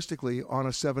realistically, on a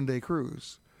 7-day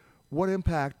cruise, what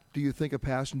impact do you think a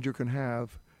passenger can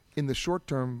have in the short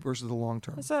term versus the long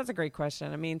term? So that's a great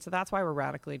question. So that's why we're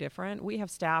radically different. We have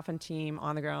staff and team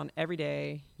on the ground every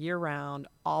day, year round,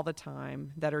 all the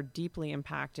time, that are deeply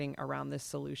impacting around this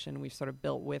solution we've sort of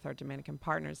built with our Dominican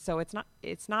partners. So it's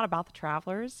not about the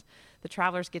travelers. The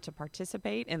travelers get to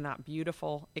participate in that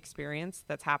beautiful experience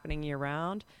that's happening year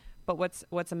round. But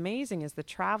what's amazing is the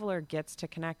traveler gets to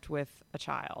connect with a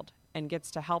child and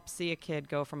gets to help see a kid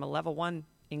go from a level 1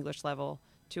 English level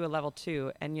to a level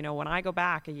 2. And, when I go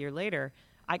back a year later,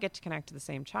 I get to connect to the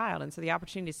same child. And so the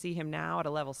opportunity to see him now at a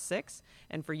level 6,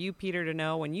 and for you, Peter, to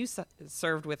know when you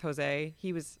served with Jose,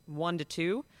 he was 1 to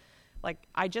 2.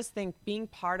 I just think being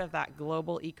part of that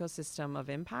global ecosystem of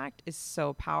impact is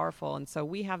so powerful. And so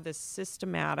we have this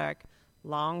systematic,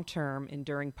 long-term,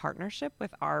 enduring partnership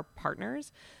with our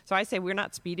partners. So I say we're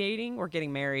not speed dating, we're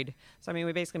getting married. So,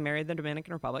 we basically married the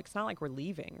Dominican Republic. It's not like we're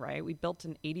leaving, right? We built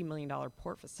an $80 million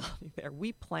port facility there.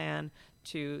 We plan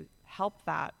to help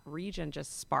that region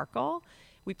just sparkle.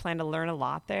 We plan to learn a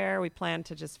lot there. We plan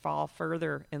to just fall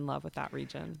further in love with that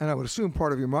region. And I would assume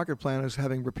part of your market plan is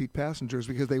having repeat passengers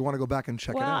because they want to go back and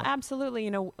check it out. Well, absolutely.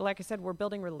 Like I said, we're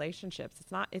building relationships.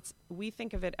 We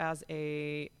think of it as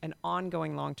an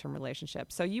ongoing long-term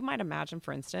relationship. So you might imagine,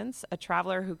 for instance, a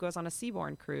traveler who goes on a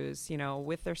seaborne cruise,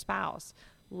 with their spouse,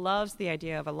 loves the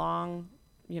idea of a long,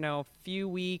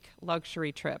 few-week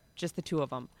luxury trip, just the 2 of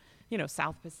them,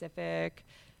 South Pacific.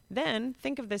 Then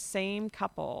think of this same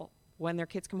couple when their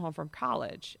kids come home from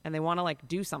college and they want to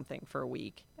do something for a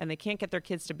week, and they can't get their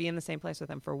kids to be in the same place with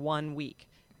them for 1 week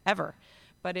ever.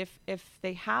 But if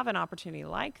they have an opportunity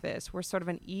like this, we're sort of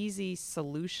an easy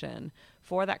solution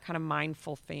for that kind of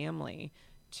mindful family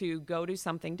to go do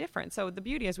something different. So the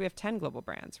beauty is we have 10 global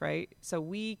brands, right? So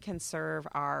we can serve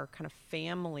our kind of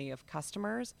family of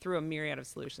customers through a myriad of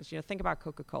solutions. Think about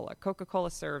Coca-Cola.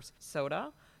 Coca-Cola serves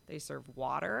soda, they serve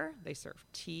water, they serve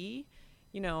tea.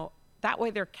 That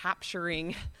way they're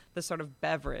capturing the sort of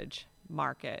beverage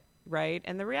market, right?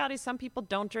 And the reality is some people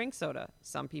don't drink soda.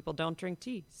 Some people don't drink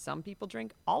tea. Some people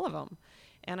drink all of them.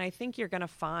 And I think you're going to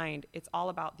find it's all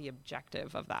about the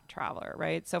objective of that traveler,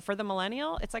 right? So for the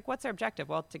millennial, it's like, what's their objective?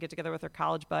 Well, to get together with their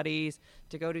college buddies,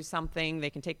 to go do something they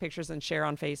can take pictures and share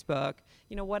on Facebook,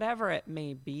 whatever it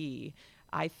may be.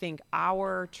 I think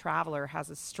our traveler has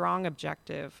a strong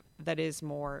objective that is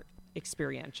more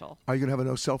experiential. Are you going to have a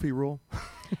no selfie rule?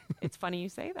 It's funny you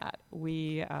say that.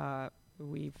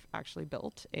 We've actually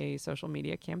built a social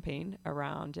media campaign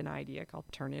around an idea called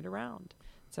Turn It Around.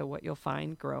 So what you'll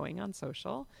find growing on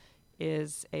social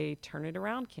is a Turn It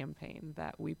Around campaign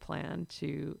that we plan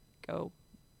to go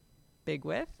big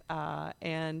with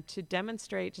and to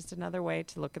demonstrate just another way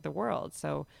to look at the world.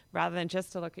 So rather than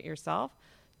just to look at yourself,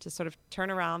 to sort of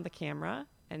turn around the camera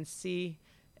and see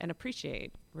and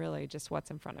appreciate really just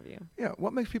what's in front of you. Yeah,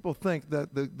 what makes people think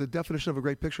that the definition of a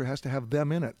great picture has to have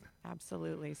them in it?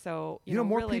 Absolutely. So,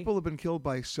 more really, people have been killed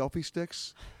by selfie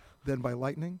sticks than by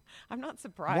lightning. I'm not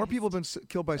surprised. More people have been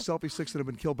killed by selfie sticks than have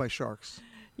been killed by sharks.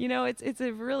 It's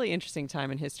a really interesting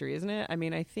time in history, isn't it? I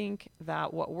mean, I think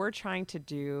that what we're trying to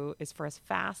do is, for as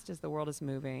fast as the world is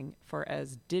moving, for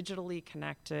as digitally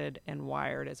connected and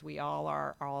wired as we all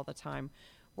are all the time,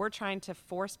 we're trying to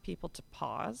force people to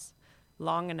pause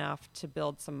long enough to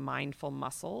build some mindful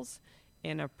muscles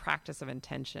in a practice of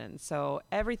intention. So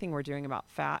everything we're doing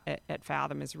at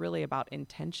Fathom is really about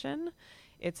intention.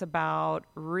 It's about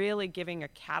really giving a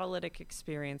catalytic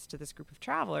experience to this group of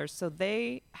travelers so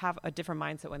they have a different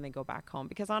mindset when they go back home.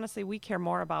 Because honestly, we care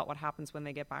more about what happens when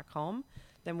they get back home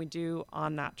than we do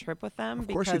on that trip with them. Of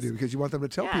course you do, because you want them to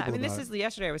tell people about it.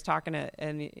 Yesterday I was talking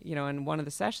in one of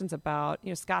the sessions about,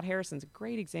 Scott Harrison's a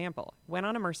great example. Went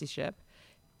on a Mercy ship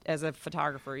as a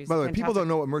photographer. By the way, people don't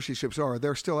know what Mercy ships are.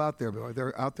 They're still out there, but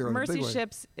they're out there in the big way. Mercy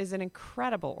Ships is an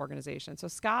incredible organization. So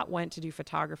Scott went to do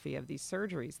photography of these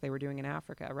surgeries they were doing in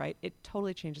Africa, right? It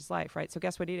totally changed his life, right? So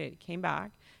guess what he did? He came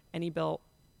back and he built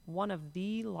one of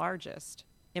the largest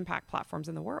impact platforms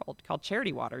in the world called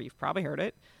Charity Water. You've probably heard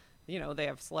it. They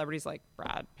have celebrities like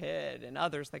Brad Pitt and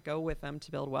others that go with them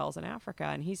to build wells in Africa.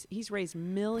 And he's raised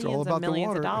millions and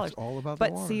millions of dollars. It's all about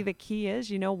the water. But see, the key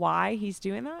is, why he's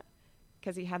doing that?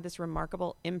 Because he had this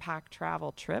remarkable impact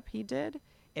travel trip he did.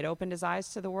 It opened his eyes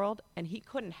to the world, and he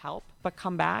couldn't help but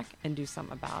come back and do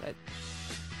something about it.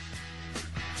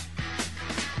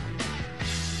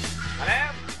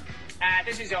 Hello?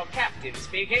 This is your captain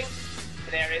speaking.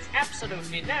 There is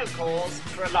absolutely no cause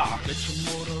for alarm. Get your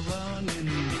motor running.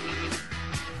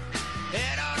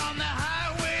 Head out on the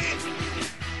highway.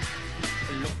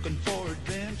 Looking for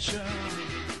adventure.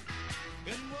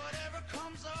 And whatever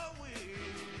comes our way.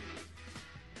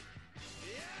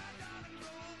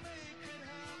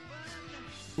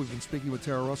 We've been speaking with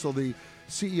Tara Russell, the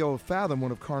CEO of Fathom,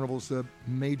 one of Carnival's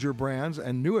major brands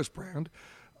and newest brand,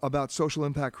 about social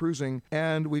impact cruising.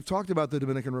 And we've talked about the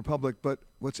Dominican Republic, but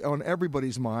what's on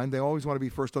everybody's mind, they always want to be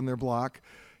first on their block,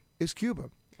 is Cuba.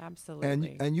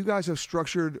 Absolutely. And you guys have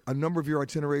structured a number of your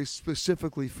itineraries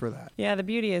specifically for that. Yeah, the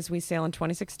beauty is we sail in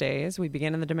 26 days. We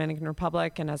begin in the Dominican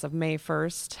Republic, and as of May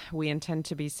 1st, we intend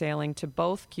to be sailing to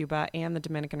both Cuba and the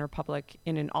Dominican Republic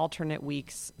in an alternate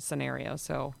weeks scenario.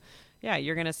 So, yeah,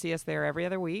 you're going to see us there every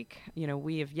other week.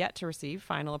 We have yet to receive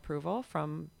final approval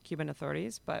from Cuban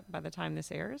authorities, but by the time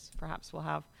this airs, perhaps we'll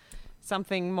have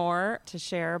something more to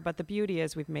share. But the beauty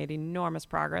is we've made enormous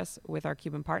progress with our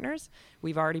Cuban partners.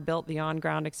 We've already built the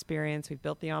on-ground experience. We've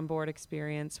built the on-board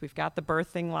experience. We've got the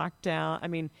berthing locked down. I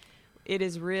mean, it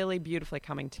is really beautifully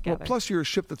coming together. Well, plus you're a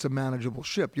ship that's a manageable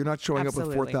ship. You're not showing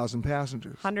Absolutely. up with 4,000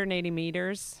 passengers. 180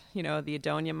 meters, the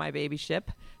Adonia, my baby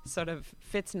ship, sort of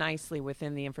fits nicely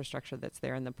within the infrastructure that's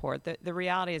there in the port. The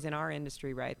reality is in our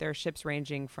industry, right, there are ships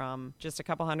ranging from just a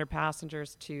couple hundred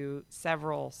passengers to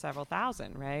several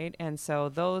thousand, right? And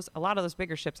so a lot of those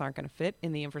bigger ships aren't going to fit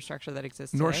in the infrastructure that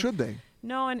exists Nor today. should they.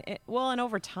 No, and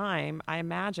over time, I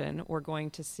imagine we're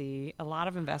going to see a lot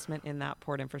of investment in that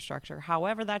port infrastructure.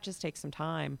 However, that just takes some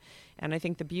time. And I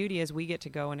think the beauty is we get to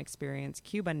go and experience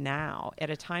Cuba now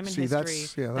at a time in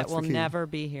history that will never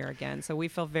be here again. So we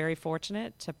feel very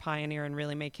fortunate to pioneer and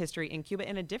really make history in Cuba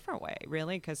in a different way,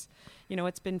 really, because,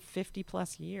 it's been 50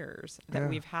 plus years that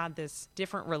we've had this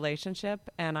different relationship.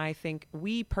 And I think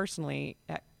we personally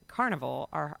at Carnival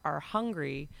are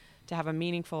hungry to have a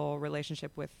meaningful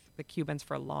relationship with the Cubans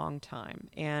for a long time.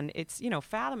 And it's,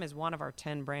 Fathom is one of our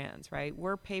 10 brands, right?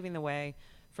 We're paving the way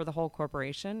for the whole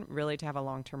corporation, really to have a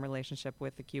long-term relationship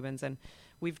with the Cubans. And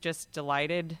we've just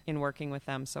delighted in working with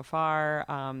them so far.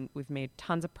 We've made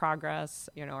tons of progress.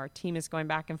 Our team is going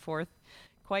back and forth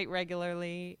quite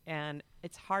regularly, and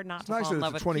it's hard not It's to nice fall in that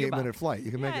love it's with a Cuba. 28-minute flight.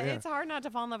 You can make it. Yeah. It's hard not to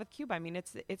fall in love with Cuba. I mean,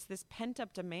 it's this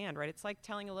pent-up demand, right? It's like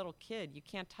telling a little kid you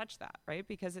can't touch that, right?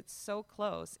 Because it's so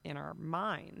close in our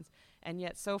minds, and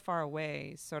yet so far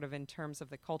away, sort of in terms of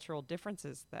the cultural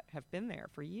differences that have been there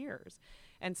for years.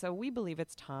 And so we believe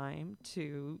it's time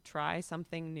to try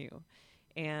something new.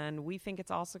 And we think it's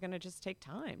also going to just take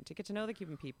time to get to know the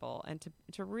Cuban people and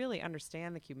to really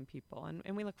understand the Cuban people.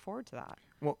 And we look forward to that.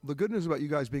 Well, the good news about you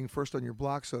guys being first on your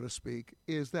block, so to speak,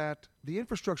 is that the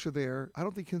infrastructure there, I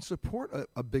don't think can support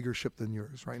a bigger ship than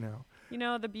yours right now. You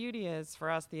know, the beauty is for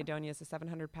us, the Adonia is a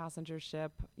 700-passenger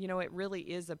ship. You know, it really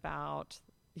is about,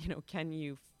 you know, can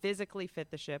you physically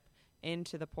fit the ship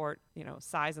into the port, you know,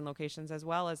 size and locations, as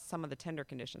well as some of the tender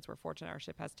conditions. We're fortunate our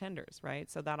ship has tenders, right?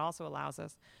 So that also allows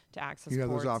us to access You have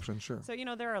ports. those options, sure. So, you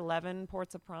know, there are 11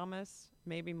 ports of promise,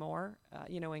 maybe more,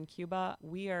 you know, in Cuba.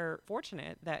 We are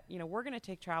fortunate that, you know, we're going to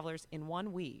take travelers in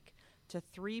 1 week to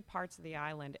 3 parts of the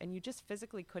island, and you just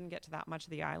physically couldn't get to that much of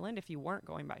the island if you weren't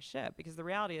going by ship, because the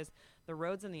reality is the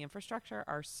roads and the infrastructure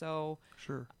are so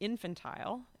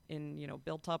infantile in, you know,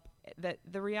 built up, that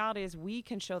the reality is we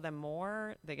can show them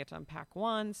more. They get to unpack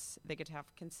once, they get to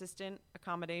have consistent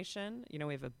accommodation. You know,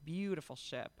 we have a beautiful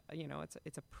ship, you know,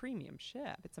 it's a premium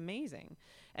ship. It's amazing.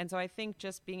 And so I think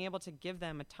just being able to give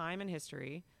them a time in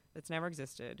history that's never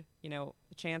existed, you know,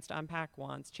 a chance to unpack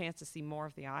once, chance to see more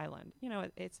of the island, you know,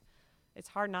 it's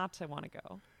hard not to want to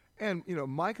go. And, you know,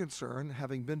 my concern,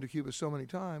 having been to Cuba so many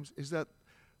times, is that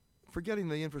forgetting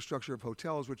the infrastructure of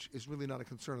hotels, which is really not a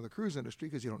concern of the cruise industry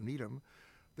because you don't need them,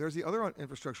 there's the other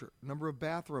infrastructure, number of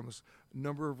bathrooms,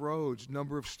 number of roads,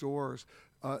 number of stores,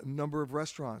 number of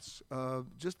restaurants,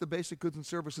 just the basic goods and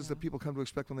services that people come to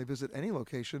expect when they visit any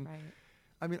location. Right.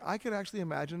 I mean, I could actually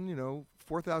imagine, you know,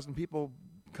 4,000 people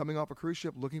coming off a cruise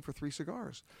ship looking for 3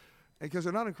 cigars. Because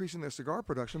they're not increasing their cigar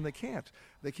production, they can't.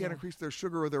 They can't increase their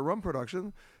sugar or their rum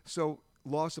production. So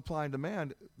law of supply and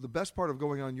demand, the best part of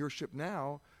going on your ship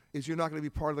now is you're not going to be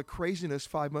part of the craziness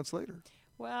 5 months later.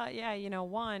 Well, yeah, you know,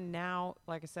 one, now,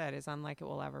 like I said, is unlike it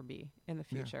will ever be in the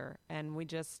future. Yeah. And we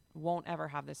just won't ever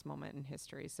have this moment in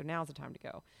history. So now's the time to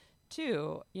go.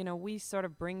 2, you know, we sort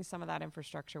of bring some of that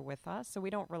infrastructure with us, so we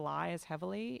don't rely as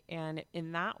heavily. And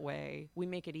in that way, we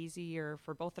make it easier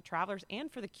for both the travelers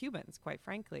and for the Cubans, quite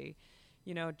frankly,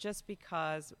 you know, just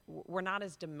because we're not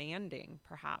as demanding,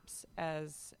 perhaps,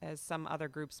 as some other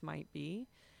groups might be.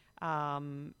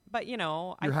 But, you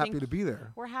know, You're I happy think to be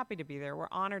there. We're happy to be there. We're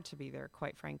honored to be there,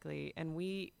 quite frankly. And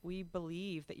we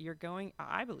believe that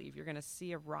I believe you're going to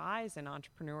see a rise in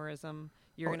entrepreneurism.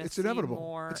 You're going to see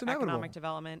more economic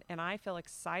development. And I feel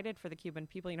excited for the Cuban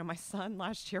people. You know, my son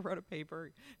last year wrote a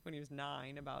paper when he was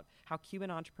 9 about how Cuban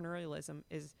entrepreneurialism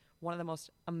is one of the most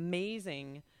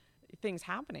amazing things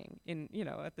happening in, you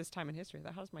know, at this time in history.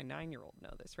 How does my 9-year-old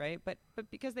know this, right? But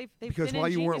because they've because been while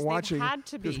ingenious, you weren't watching, had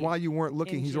to because be while you weren't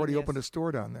looking, he's already opened a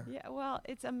store down there. Yeah, well,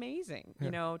 it's amazing,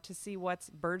 you know, to see what's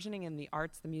burgeoning in the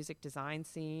arts, the music design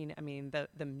scene. I mean,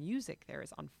 the music there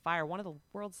is on fire. One of the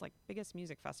world's biggest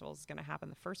music festivals is going to happen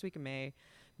the first week of May.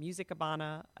 Music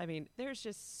Habana. I mean, there's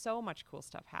just so much cool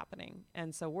stuff happening,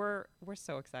 and so we're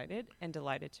so excited and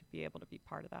delighted to be able to be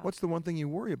part of that. What's the one thing you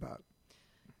worry about?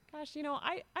 Gosh, you know,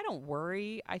 I don't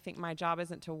worry. I think my job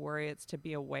isn't to worry, it's to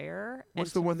be aware.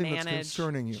 What's and the one to thing that's manage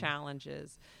concerning you?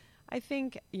 Challenges. I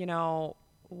think, you know,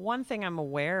 one thing I'm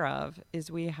aware of is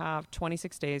we have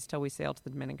 26 days till we sail to the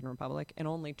Dominican Republic and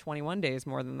only 21 days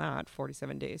more than that,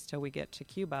 47 days till we get to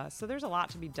Cuba. So there's a lot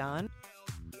to be done.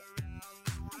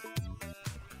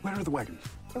 Where are the wagons?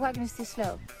 The wagon is too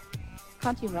slow.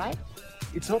 Can't you ride?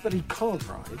 It's not that he can't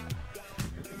ride.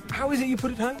 How is it you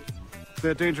put it home?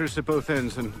 They're dangerous at both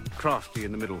ends and crafty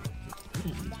in the middle.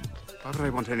 Why would I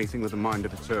want anything with a mind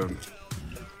of its own,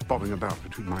 bobbing about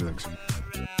between my legs?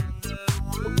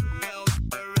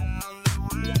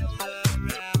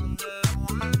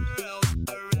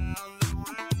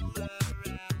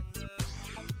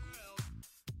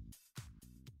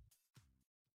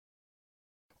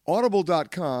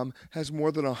 Audible.com has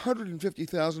more than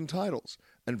 150,000 titles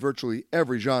and virtually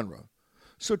every genre.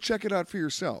 So check it out for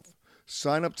yourself.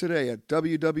 Sign up today at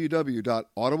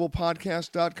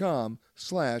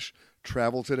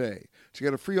www.audiblepodcast.com/travel today to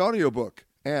get a free audiobook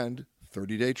and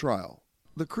 30-day trial.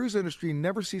 The cruise industry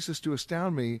never ceases to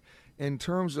astound me in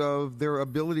terms of their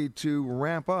ability to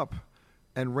ramp up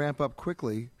and ramp up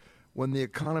quickly when the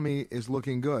economy is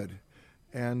looking good.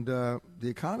 And the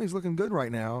economy is looking good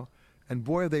right now, and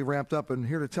boy, have they ramped up. And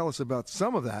here to tell us about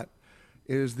some of that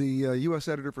is the U.S.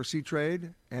 editor for Sea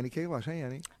Trade, Annie Kalash. Hey,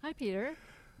 Annie. Hi, Peter.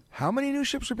 How many new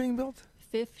ships are being built?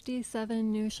 57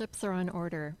 new ships are on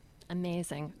order.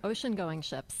 amazing. Ocean-going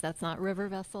ships. That's not river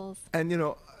vessels. And,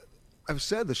 I've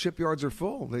said the shipyards are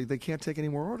full. They can't take any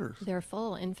more orders. They're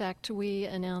full. In fact, we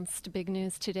announced big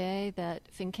news today that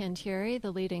Fincantieri, the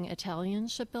leading Italian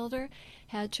shipbuilder,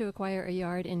 had to acquire a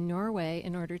yard in Norway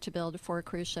in order to build 4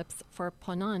 cruise ships for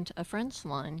Ponant, a French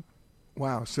line.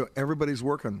 Wow, so everybody's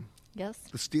working. Yes.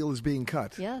 The steel is being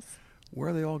cut. Yes. Where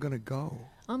are they all going to go?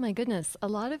 Oh, my goodness. A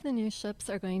lot of the new ships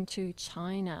are going to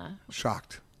China.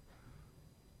 Shocked.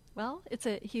 Well, it's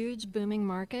a huge booming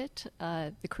market.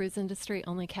 The cruise industry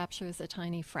only captures a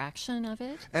tiny fraction of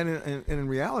it. And in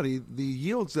reality, the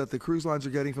yields that the cruise lines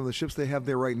are getting from the ships they have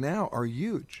there right now are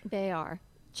huge. They are.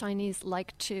 Chinese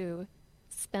like to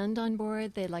spend on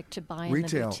board. They like to buy in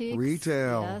Retail. the boutiques.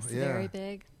 Retail. Yes, yeah. very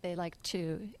big. They like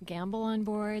to gamble on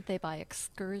board. They buy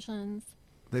excursions.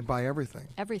 They buy everything.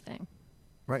 Everything.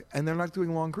 Right. And they're not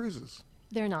doing long cruises.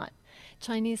 They're not.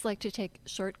 Chinese like to take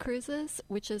short cruises,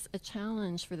 which is a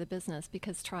challenge for the business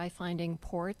because try finding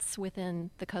ports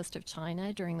within the coast of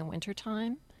China during the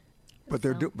wintertime. But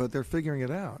they're figuring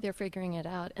it out. They're figuring it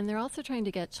out. And they're also trying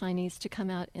to get Chinese to come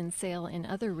out and sail in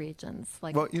other regions.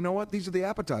 Well, you know what? These are the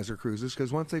appetizer cruises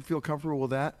because once they feel comfortable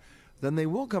with that, then they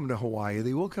will come to Hawaii.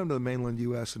 They will come to the mainland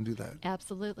U.S. and do that.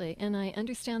 Absolutely. And I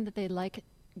understand that they like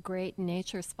great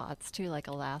nature spots, too, like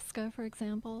Alaska, for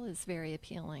example, is very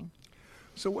appealing.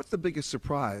 So what's the biggest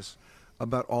surprise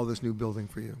about all this new building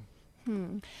for you?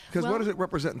 Because Well, what does it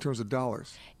represent in terms of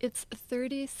dollars? It's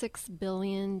 $36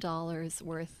 billion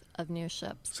worth of new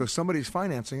ships. So somebody's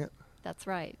financing it. That's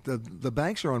right. The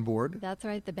banks are on board. That's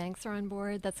right. The banks are on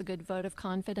board. That's a good vote of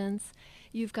confidence.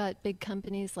 You've got big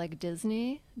companies like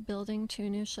Disney building 2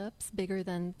 new ships, bigger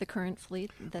than the current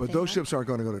fleet that But they those have. ships aren't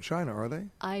going to go to China, are they?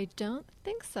 I don't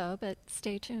think so, but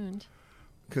stay tuned.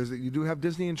 Because you do have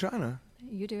Disney in China.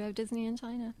 You do have Disney in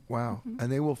China. Wow. Mhm.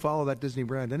 And they will follow that Disney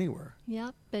brand anywhere. Yeah,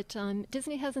 but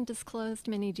Disney hasn't disclosed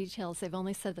many details. They've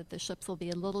only said that the ships will be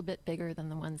a little bit bigger than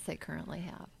the ones they currently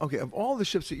have. Okay, of all the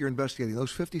ships that you're investigating,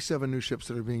 those 57 new ships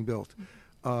that are being built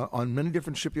on many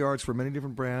different shipyards for many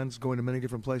different brands, going to many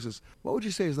different places, what would you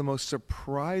say is the most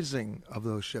surprising of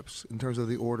those ships in terms of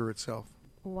the order itself?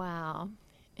 Wow.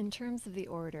 In terms of the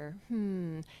order,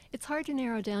 it's hard to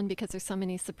narrow down because there's so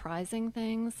many surprising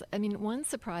things. I mean, one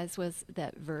surprise was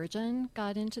that Virgin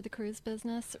got into the cruise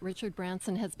business. Richard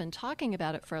Branson has been talking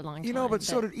about it for a long time. You know, but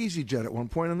so did EasyJet at one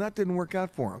point, and that didn't work out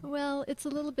for him. Well, it's a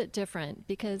little bit different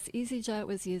because EasyJet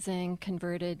was using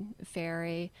converted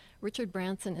ferry. Richard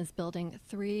Branson is building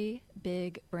 3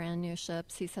 big brand new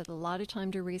ships. He's had a lot of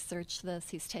time to research this.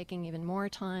 He's taking even more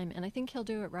time, and I think he'll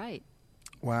do it right.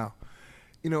 Wow.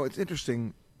 You know, it's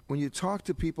interesting. When you talk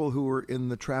to people who are in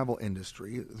the travel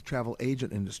industry, the travel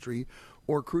agent industry,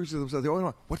 or cruises themselves, they always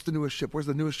want, what's the newest ship? Where's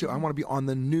the newest ship? I want to be on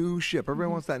the new ship.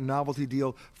 Everyone wants that novelty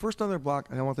deal. First on their block,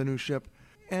 I want the new ship.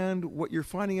 And what you're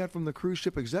finding out from the cruise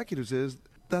ship executives is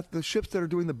that the ships that are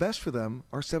doing the best for them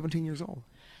are 17 years old.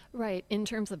 Right, in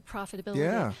terms of profitability.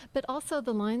 Yeah. But also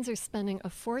the lines are spending a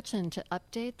fortune to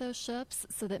update those ships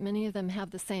so that many of them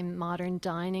have the same modern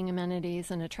dining amenities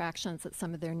and attractions that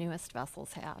some of their newest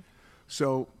vessels have.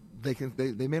 So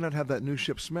they may not have that new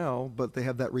ship smell, but they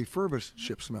have that refurbished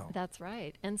ship smell. That's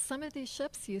right. And some of these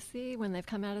ships you see when they've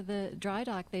come out of the dry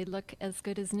dock, they look as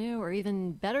good as new or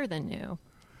even better than new.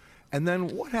 And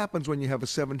then what happens when you have a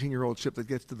 17-year-old ship that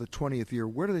gets to the 20th year?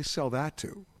 Where do they sell that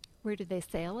to? Where do they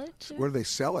sail it to? Where do they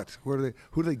sell it? Who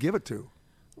do they give it to?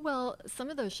 Well,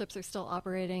 some of those ships are still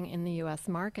operating in the U.S.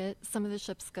 market. Some of the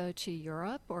ships go to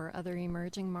Europe or other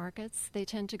emerging markets. They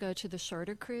tend to go to the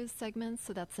shorter cruise segments,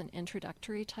 so that's an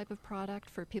introductory type of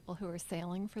product for people who are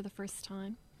sailing for the first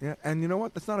time. Yeah, and you know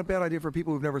what? That's not a bad idea for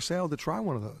people who've never sailed to try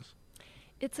one of those.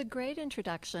 It's a great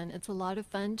introduction. It's a lot of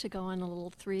fun to go on a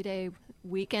little 3-day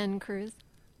weekend cruise.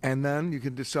 And then you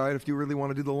can decide if you really want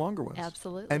to do the longer ones.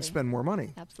 Absolutely. And spend more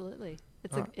money. Absolutely.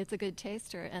 It's a good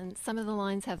taster. And some of the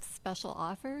lines have special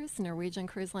offers. Norwegian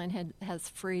Cruise Line has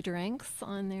free drinks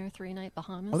on their 3-night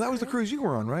Bahamas. Oh, that was the cruise you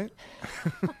were on, right?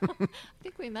 I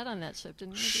think we met on that ship,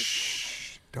 didn't we?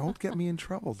 Shh. Don't get me in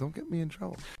trouble. Don't get me in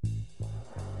trouble.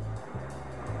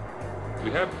 We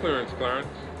have clearance, Clarence.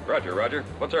 Roger, Roger.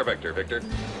 What's our vector, Victor?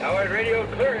 Howard radio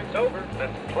clearance over.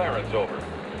 That's Clarence over.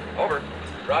 Over.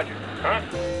 Roger. Huh?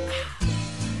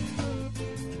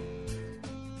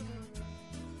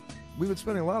 We've been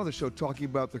spending a lot of the show talking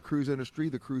about the cruise industry,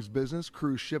 the cruise business,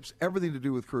 cruise ships, everything to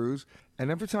do with cruise. And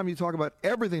every time you talk about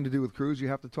everything to do with cruise, you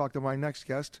have to talk to my next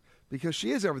guest because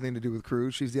she is everything to do with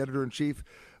cruise. She's the editor-in-chief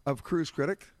of Cruise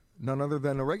Critic. none other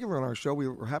than a regular on our show. We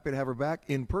were happy to have her back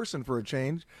in person for a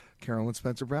change. Carolyn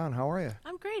Spencer Brown, how are you?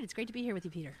 I'm great. It's great to be here with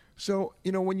you, Peter. So,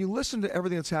 when you listen to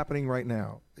everything that's happening right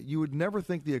now, you would never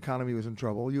think the economy was in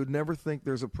trouble. You would never think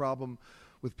there's a problem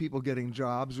with people getting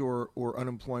jobs or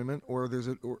unemployment or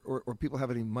or people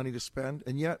have any money to spend.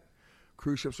 And yet,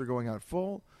 cruise ships are going out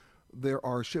full. There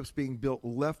are ships being built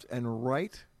left and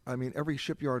right. I mean, every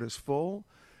shipyard is full.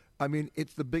 I mean,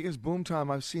 it's the biggest boom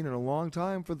time I've seen in a long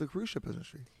time for the cruise ship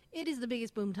industry. It is the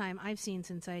biggest boom time I've seen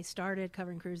since I started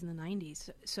covering cruise in the 90s.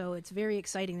 So it's very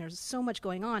exciting. There's so much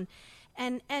going on.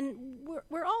 And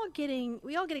we all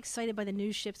get excited by the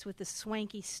new ships with the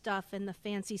swanky stuff and the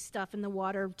fancy stuff and the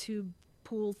water tube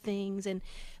pool things.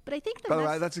 But I think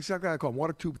that's exactly what I call them,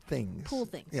 water tube things. Pool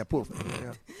things. Yeah, pool things.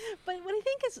 Yeah. But what I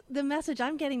think is the message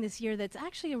I'm getting this year that's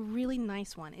actually a really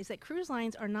nice one is that cruise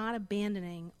lines are not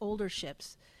abandoning older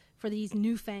ships for these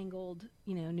newfangled,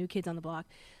 new kids on the block.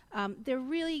 They're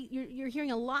really, you're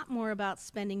hearing a lot more about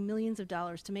spending millions of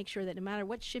dollars to make sure that no matter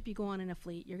what ship you go on in a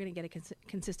fleet, you're going to get a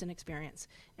consistent experience.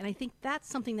 And I think that's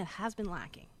something that has been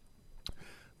lacking.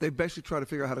 They basically try to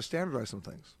figure out how to standardize some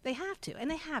things. They have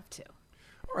to.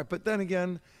 All right, but then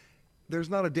again, there's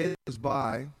not a day that goes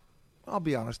by, I'll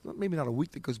be honest, maybe not a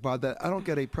week that goes by, that I don't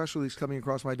get a press release coming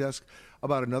across my desk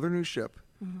about another new ship,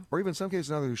 or even in some cases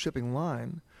another new shipping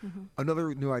line,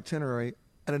 another new itinerary,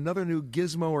 and another new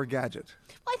gizmo or gadget.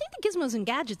 Well, I think the gizmos and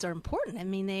gadgets are important. I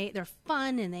mean, they're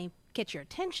fun and they get your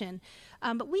attention.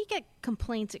 But we get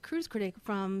complaints at Cruise Critic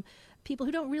from people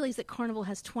who don't realize that Carnival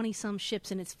has 20-some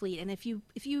ships in its fleet. And if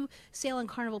you sail on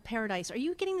Carnival Paradise, are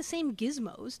you getting the same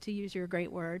gizmos, to use your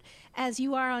great word, as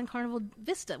you are on Carnival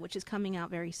Vista, which is coming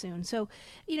out very soon? So,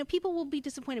 people will be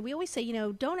disappointed. We always say,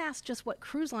 don't ask just what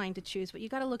cruise line to choose, but you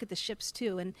got to look at the ships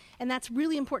too. And that's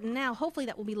really important now. Hopefully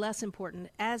that will be less important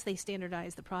as they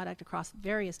standardize the product across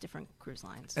various different cruise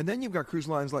lines. And then you've got cruise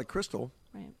lines like Crystal,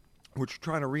 right, which are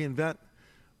trying to reinvent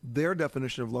their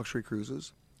definition of luxury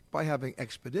cruises by having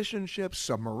expedition ships,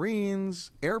 submarines,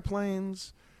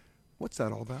 airplanes. What's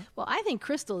that all about? Well, I think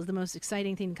Crystal is the most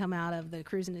exciting thing to come out of the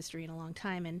cruise industry in a long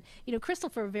time. And, Crystal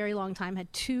for a very long time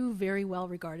had two very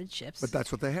well-regarded ships. But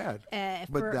that's what they had.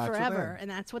 Forever. And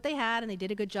that's what they had, and they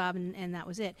did a good job, and that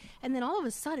was it. And then all of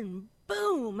a sudden,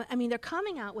 boom! I mean, they're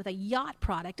coming out with a yacht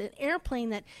product, an airplane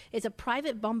that is a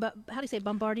private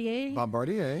Bombardier?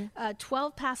 Bombardier.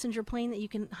 12-passenger plane that you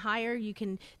can hire.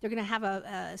 They're going to have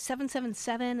a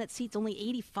 777 that seats only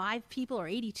 85 people or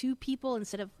 82 people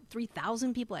instead of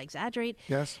 3,000 people. I exaggerate.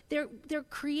 Yes. They're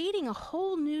creating a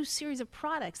whole new series of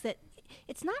products that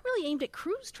it's not really aimed at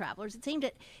cruise travelers. It's aimed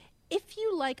at, if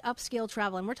you like upscale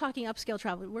travel, and we're talking upscale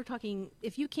travel, we're talking,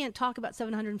 if you can't talk about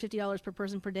 $750 per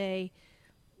person per day,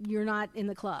 you're not in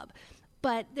the club.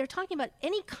 But they're talking about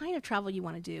any kind of travel you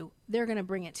want to do, they're going to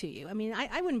bring it to you. I mean,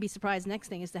 I wouldn't be surprised. Next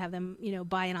thing is to have them,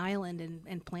 buy an island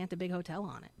and plant a big hotel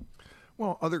on it.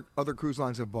 Well, other cruise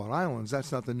lines have bought islands.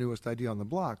 That's not the newest idea on the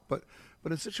block. But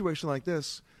in a situation like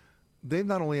this, they've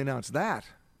not only announced that,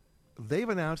 they've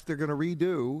announced they're going to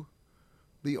redo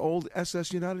the old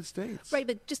SS United States. Right,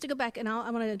 but just to go back, and I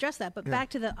want to address that, but back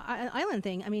to the island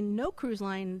thing, I mean, no cruise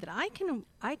line that I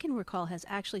can recall has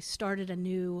actually started a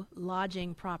new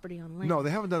lodging property on land. No, they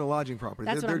haven't done a lodging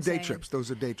property. They're day trips. Those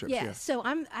are day trips. Yeah, so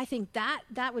I think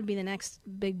that would be the next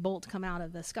big bolt to come out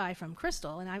of the sky from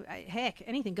Crystal, and heck,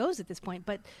 anything goes at this point,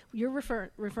 but you're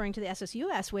referring to the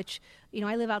SSUS, which,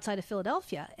 I live outside of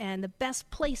Philadelphia, and the best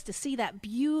place to see that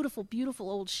beautiful, beautiful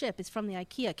old ship is from the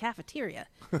IKEA cafeteria.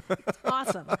 It's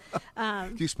awesome.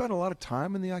 Do you spend a lot of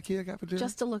time in the IKEA cafeteria?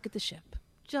 Just to look at the ship.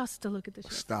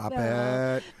 Stop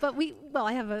it. But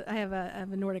I have a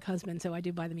Nordic husband, so I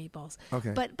do buy the meatballs.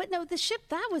 Okay. But no, the ship,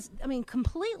 that was,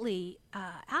 completely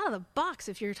out of the box.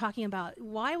 If you're talking about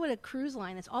why would a cruise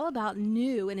line that's all about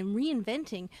new and in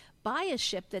reinventing buy a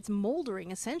ship that's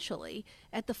moldering essentially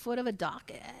at the foot of a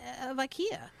dock of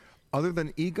IKEA? Other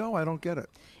than ego, I don't get it.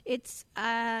 It's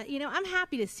I'm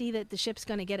happy to see that the ship's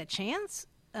going to get a chance.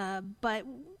 But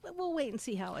we'll wait and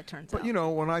see how it turns out.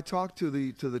 But when I talked to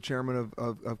the chairman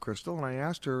of Crystal, and I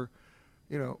asked her,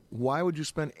 why would you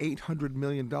spend $800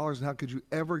 million, and how could you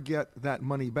ever get that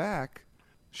money back?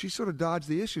 She sort of dodged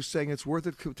the issue, saying it's worth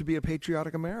it to be a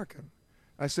patriotic American.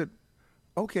 I said,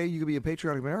 okay, you can be a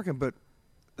patriotic American, but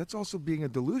that's also being a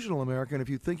delusional American if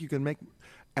you think you can make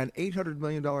an $800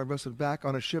 million investment back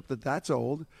on a ship that's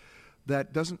old,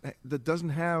 that doesn't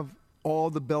have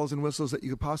all the bells and whistles that you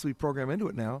could possibly program into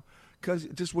it now, because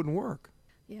it just wouldn't work.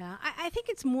 Yeah, I think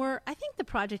the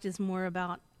project is more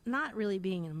about not really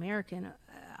being an American.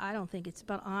 I don't think it's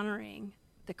about honoring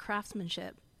the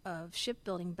craftsmanship of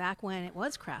shipbuilding back when it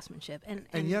was craftsmanship.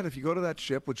 And yet, if you go to that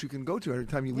ship, which you can go to every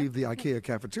time you leave the IKEA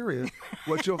cafeteria,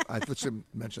 what you'll I should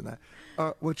mention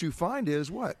that. What you find is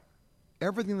what?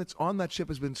 Everything that's on that ship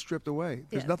has been stripped away.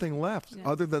 There's nothing left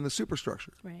other than the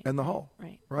superstructure and the hull.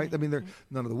 Right? I mean,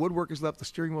 none of the woodwork is left. The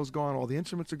steering wheel's gone. All the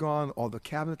instruments are gone. All the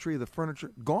cabinetry, the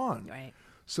furniture, gone. Right.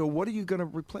 So what are you going to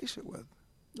replace it with?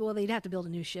 Well, they'd have to build a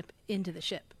new ship into the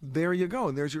ship. There you go.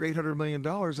 And there's your $800 million.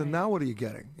 And now what are you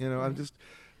getting? You know,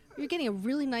 You're getting a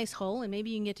really nice hull, and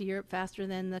maybe you can get to Europe faster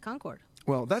than the Concorde.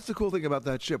 Well, that's the cool thing about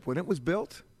that ship. When it was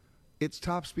built, its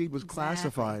top speed was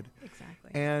classified.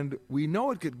 Exactly. And we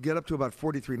know it could get up to about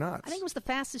 43 knots. I think it was the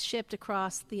fastest ship to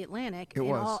cross the Atlantic.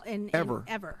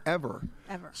 Ever.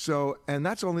 So, and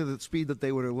that's only the speed that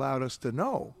they would have allowed us to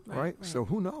know, right? So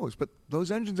who knows? But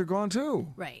those engines are gone too.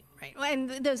 Right. Well, and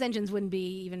those engines wouldn't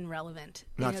be even relevant.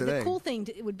 Not today. The cool thing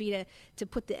would be to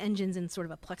put the engines in sort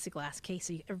of a plexiglass case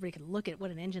so everybody could look at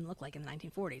what an engine looked like in the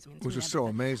 1940s. I mean, which is so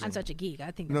amazing. I'm such a geek.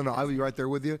 I think. No, I'll be right there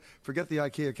with you. Forget the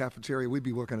IKEA cafeteria. We'd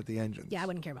be looking at the engines. Yeah, I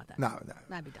wouldn't care about that. No.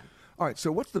 That'd be done. All right,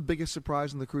 so what's the biggest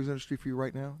surprise in the cruise industry for you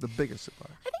right now? The biggest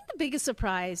surprise? I think the biggest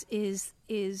surprise is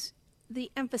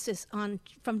the emphasis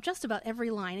from just about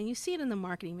every line, and you see it in the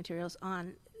marketing materials,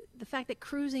 on the fact that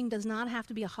cruising does not have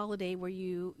to be a holiday where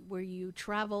you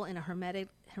travel in a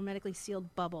hermetically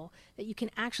sealed bubble, that you can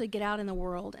actually get out in the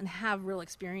world and have real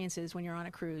experiences when you're on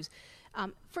a cruise.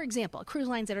 For example, cruise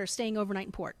lines that are staying overnight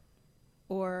in port,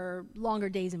 or longer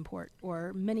days in port,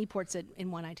 or many ports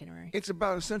in one itinerary. It's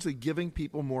about essentially giving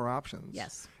people more options.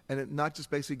 Yes. And not just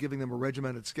basically giving them a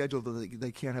regimented schedule that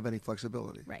they can't have any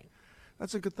flexibility. Right.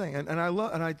 That's a good thing. And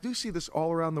I do see this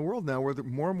all around the world now, where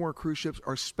more and more cruise ships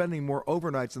are spending more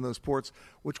overnights in those ports,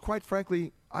 which quite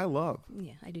frankly, I love.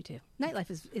 Yeah, I do too.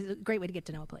 Nightlife is a great way to get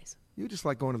to know a place. You just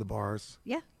like going to the bars.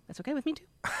 Yeah, that's okay with me too.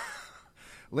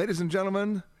 Ladies and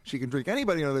gentlemen, she can drink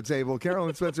anybody under the table.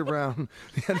 Carolyn Spencer Brown.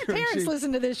 My parents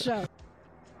listen to this show.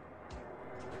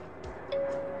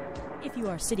 If you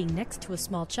are sitting next to a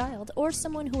small child or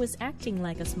someone who is acting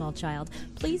like a small child,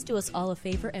 please do us all a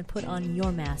favor and put on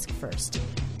your mask first.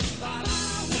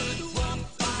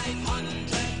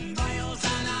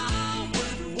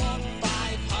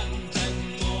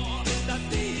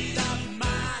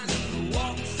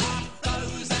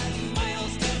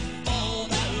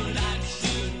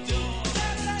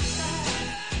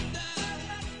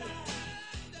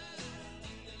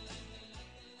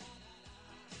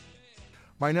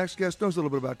 My next guest knows a little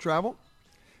bit about travel.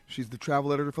 She's the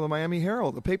travel editor for the Miami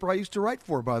Herald, the paper I used to write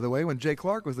for, by the way, when Jay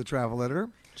Clark was the travel editor.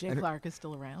 Jay Clark is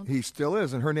still around. He still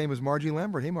is, and her name is Margie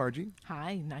Lambert. Hey, Margie.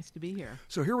 Hi, nice to be here.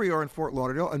 So here we are in Fort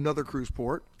Lauderdale, another cruise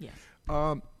port. Yes.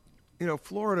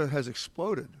 Florida has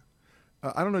exploded.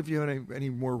 I don't know if you have any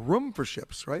more room for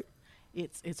ships, right?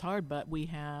 It's hard, but we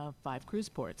have 5 cruise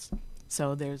ports,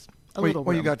 so there's a little room.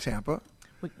 Well, you got Tampa.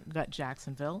 We got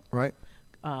Jacksonville. Right.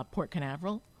 Port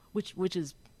Canaveral, which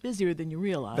is busier than you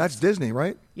realize. That's Disney,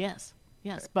 right? Yes,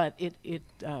 but it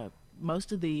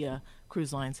most of the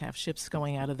cruise lines have ships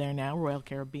going out of there now. Royal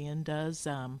Caribbean does,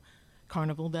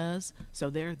 Carnival does, so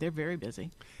they're very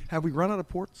busy. Have we run out of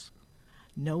ports?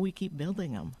 No, we keep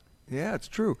building them. Yeah, it's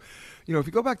true. If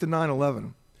you go back to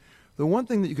 9/11, the one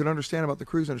thing that you can understand about the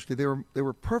cruise industry, they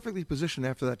were perfectly positioned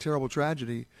after that terrible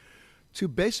tragedy to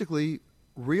basically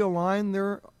realign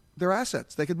their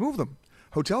assets. They could move them.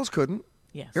 Hotels couldn't.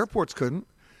 Yes. Airports couldn't,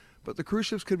 but the cruise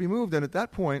ships could be moved. And at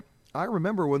that point, I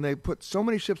remember when they put so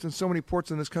many ships in so many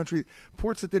ports in this country,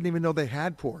 ports that didn't even know they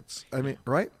had ports. I mean,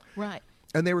 right? Right.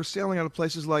 And they were sailing out of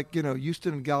places like,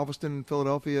 Houston and Galveston and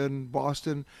Philadelphia and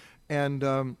Boston and,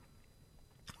 oh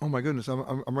my goodness,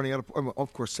 I'm running out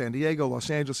of course, San Diego, Los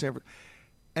Angeles, San Francisco.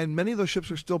 And many of those ships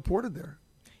are still ported there.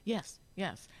 Yes.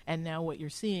 And now what you're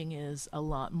seeing is a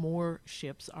lot more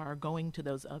ships are going to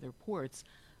those other ports.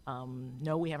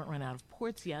 No, we haven't run out of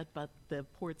ports yet, but the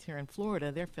ports here in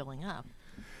Florida, they're filling up.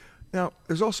 Now,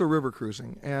 there's also river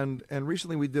cruising, and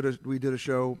recently we did a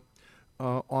show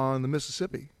on the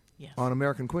Mississippi, yes, on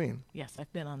American Queen. Yes,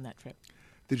 I've been on that trip.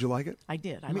 Did you like it? I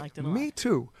did. I liked it a lot. Me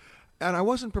too. And I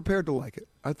wasn't prepared to like it.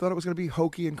 I thought it was going to be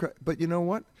hokey but you know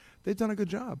what? They've done a good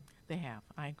job. They have.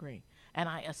 I agree. And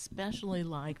I especially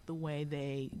like the way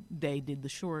they did the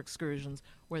shore excursions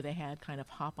where they had kind of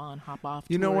hop-on, hop-off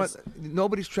tours. You know what?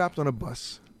 Nobody's trapped on a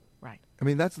bus. Right. I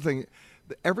mean, that's the thing.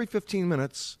 Every 15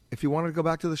 minutes, if you wanted to go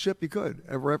back to the ship, you could.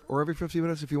 Or every 15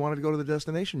 minutes, if you wanted to go to the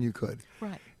destination, you could.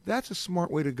 Right. That's a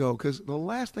smart way to go, because the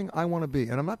last thing I want to be,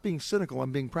 and I'm not being cynical,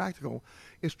 I'm being practical,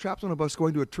 is trapped on a bus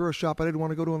going to a tourist shop I didn't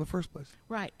want to go to in the first place.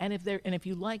 Right. And if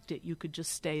you liked it, you could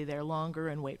just stay there longer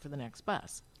and wait for the next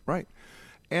bus. Right.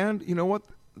 And you know what?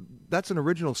 that's an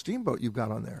original steamboat you've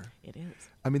got on there. It is.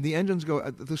 I mean, the engines go.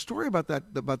 The story about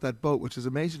that boat, which is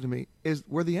amazing to me, is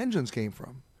where the engines came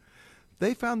from.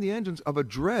 They found the engines of a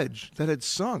dredge that had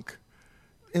sunk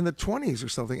in the 20s or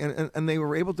something, and they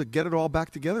were able to get it all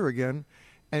back together again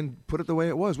and put it the way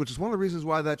it was, which is one of the reasons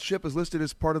why that ship is listed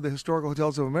as part of the Historical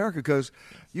Hotels of America, because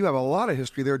you have a lot of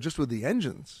history there just with the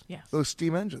engines, those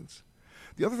steam engines.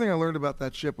 The other thing I learned about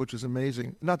that ship, which is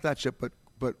amazing, not that ship,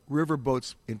 but river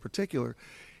boats in particular,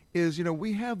 is,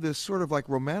 we have this sort of like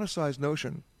romanticized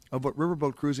notion of what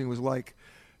riverboat cruising was like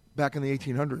back in the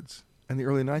 1800s and the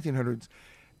early 1900s.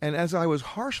 And as I was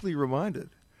harshly reminded,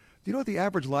 do you know what the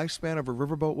average lifespan of a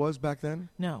riverboat was back then?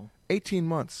 No. 18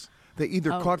 months. They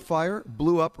either caught fire,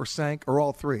 blew up, or sank, or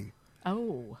all three.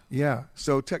 Oh. Yeah.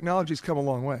 So technology's come a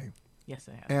long way. Yes,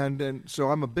 it has. And so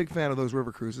I'm a big fan of those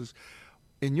river cruises.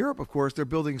 In Europe, of course, they're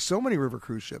building so many river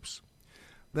cruise ships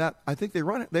that I think they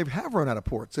have run out of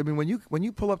ports. I mean, when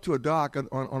you pull up to a dock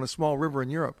on a small river in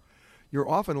Europe, you're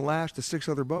often lashed to 6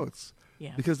 other boats.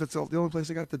 Yeah. Because that's the only place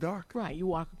they got the dock. Right. You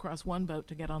walk across one boat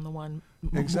to get on the one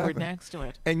exactly. moored next to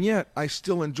it. And yet, I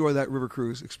still enjoy that river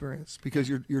cruise experience because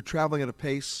you're traveling at a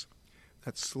pace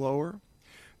that's slower,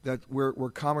 where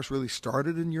commerce really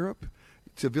started in Europe,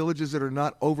 to villages that are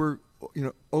not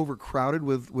overcrowded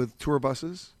with tour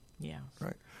buses. Yeah.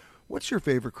 Right. What's your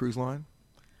favorite cruise line?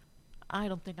 I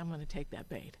don't think I'm going to take that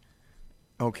bait.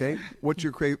 Okay. What's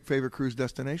your favorite cruise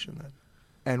destination then,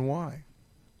 and why?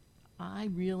 I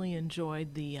really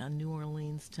enjoyed the New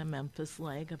Orleans to Memphis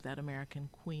leg of that American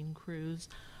Queen cruise.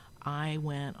 I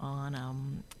went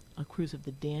on a cruise of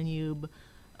the Danube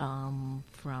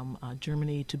from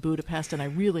Germany to Budapest, and I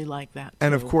really liked that, too.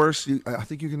 And, of course, I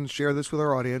think you can share this with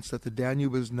our audience, that the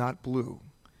Danube is not blue.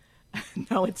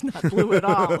 No, it's not blue at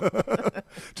all.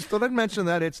 Just thought I'd mention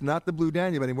that. It's not the blue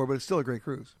Danube anymore, but it's still a great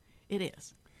cruise. It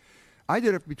is. I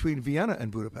did it between Vienna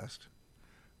and Budapest.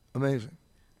 Amazing.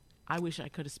 I wish I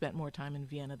could have spent more time in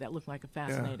Vienna. That looked like a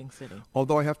fascinating city.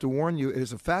 Although I have to warn you, it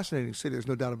is a fascinating city. There's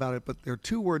no doubt about it. But there are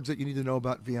 2 words that you need to know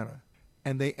about Vienna,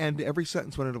 and they end every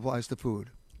sentence when it applies to food.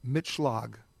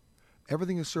 Mitschlag.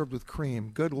 Everything is served with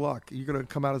cream. Good luck. You're going to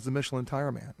come out as the Michelin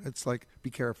tire man. It's like, be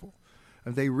careful.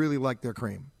 And they really like their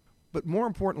cream. But more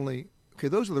importantly, okay,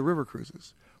 those are the river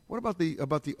cruises. What about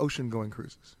the ocean-going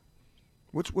cruises?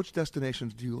 Which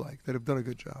destinations do you like that have done a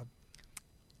good job?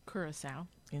 Curacao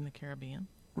in the Caribbean.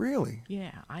 Really?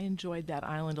 Yeah, I enjoyed that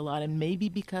island a lot, and maybe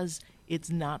because it's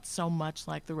not so much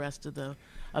like the rest of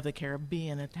the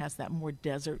Caribbean, it has that more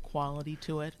desert quality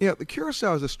to it. Yeah, the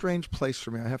Curacao is a strange place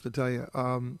for me, I have to tell you.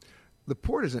 The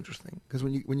port is interesting because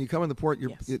when you come in the port,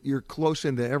 you're close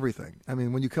into everything. I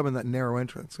mean, when you come in that narrow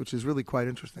entrance, which is really quite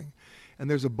interesting, and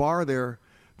there's a bar there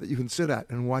that you can sit at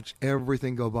and watch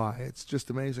everything go by. It's just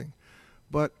amazing.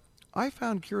 But I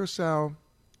found Curacao,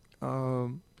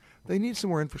 they need some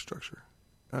more infrastructure.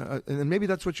 And maybe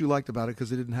that's what you liked about it, because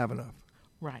they didn't have enough.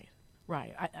 Right.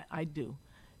 I do.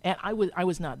 And I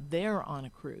was not there on a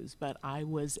cruise, but I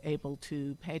was able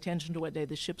to pay attention to what day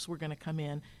the ships were going to come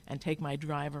in and take my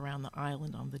drive around the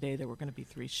island on the day there were going to be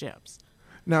 3 ships.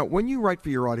 Now, when you write for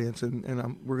your audience, and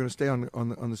we're going to stay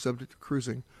on the subject of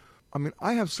cruising, I mean,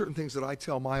 I have certain things that I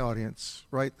tell my audience,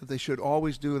 right, that they should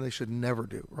always do and they should never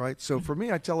do, right? So for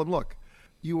me, I tell them, look,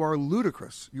 you are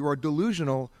ludicrous, you are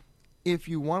delusional if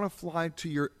you want to fly to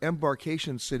your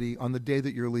embarkation city on the day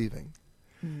that you're leaving.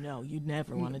 No, you'd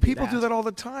never want to do that. People do that all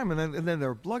the time, and then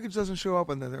their luggage doesn't show up,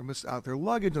 and then they're missed out their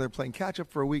luggage, and they're playing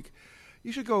catch-up for a week.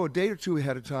 You should go a day or 2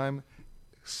 ahead of time,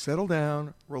 settle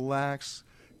down, relax,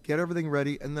 get everything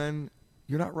ready, and then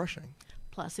you're not rushing.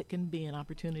 Plus, it can be an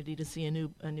opportunity to see a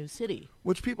new city.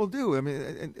 Which people do. I mean,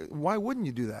 and why wouldn't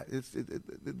you do that?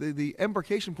 The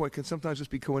embarkation point can sometimes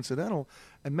just be coincidental,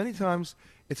 and many times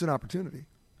it's an opportunity.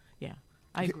 Yeah,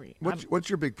 I agree. What's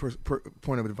your big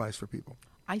point of advice for people?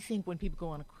 I think when people go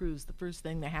on a cruise, the first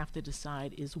thing they have to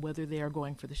decide is whether they are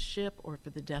going for the ship or for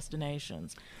the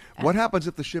destinations. What happens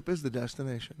if the ship is the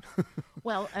destination?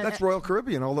 Well, that's Royal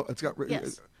Caribbean, although it's got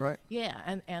yes, right.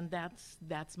 Yeah, and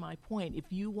that's my point. If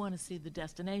you want to see the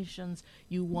destinations,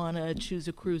 you want to choose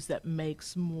a cruise that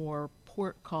makes more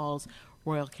port calls.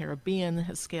 Royal Caribbean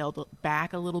has scaled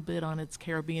back a little bit on its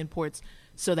Caribbean ports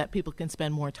so that people can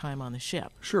spend more time on the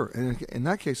ship. Sure, and in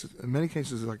that case, in many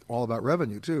cases, it's like all about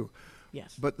revenue too.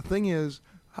 Yes. But the thing is,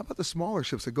 how about the smaller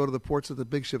ships that go to the ports that the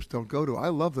big ships don't go to? I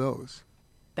love those.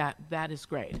 That is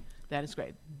great. That is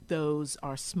great. Those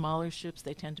are smaller ships.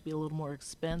 They tend to be a little more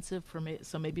expensive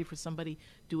so maybe for somebody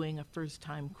doing a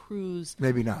first-time cruise.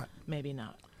 Maybe not. Maybe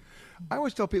not. I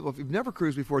always tell people, if you've never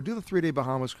cruised before, do the 3-day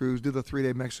Bahamas cruise, do the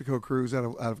 3-day Mexico cruise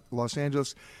out of Los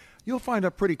Angeles. You'll find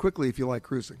out pretty quickly if you like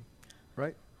cruising,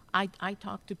 right? I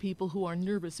talk to people who are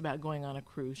nervous about going on a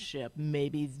cruise ship.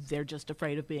 Maybe they're just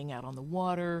afraid of being out on the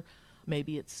water.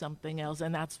 Maybe it's something else.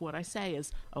 And that's what I say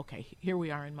is, okay, here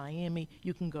we are in Miami.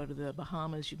 You can go to the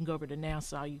Bahamas. You can go over to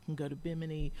Nassau. You can go to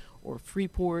Bimini or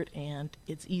Freeport, and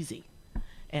it's easy.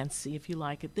 And see if you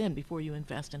like it then before you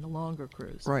invest in a longer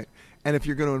cruise. Right. And if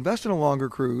you're going to invest in a longer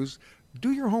cruise,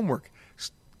 do your homework.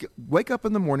 Wake up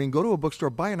in the morning, go to a bookstore,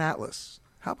 buy an atlas.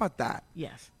 How about that?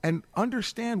 Yes. And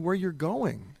understand where you're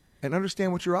going and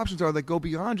understand what your options are that go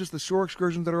beyond just the shore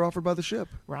excursions that are offered by the ship.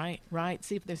 Right.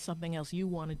 See if there's something else you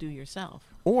want to do yourself.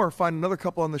 Or find another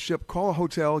couple on the ship, call a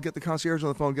hotel, get the concierge on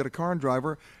the phone, get a car and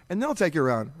driver, and they'll take you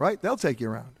around, right? They'll take you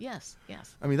around. Yes.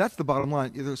 I mean, that's the bottom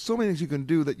line. There's so many things you can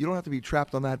do that you don't have to be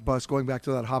trapped on that bus going back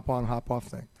to that hop-on, hop-off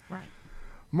thing. Right.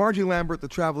 Margie Lambert, the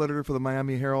travel editor for the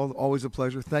Miami Herald, always a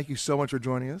pleasure. Thank you so much for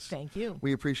joining us. Thank you.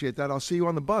 We appreciate that. I'll see you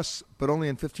on the bus, but only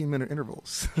in 15-minute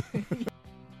intervals.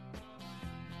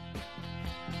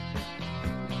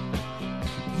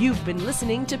 You've been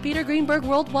listening to Peter Greenberg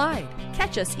Worldwide.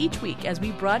 Catch us each week as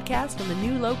we broadcast from a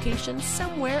new location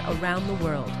somewhere around the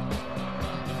world.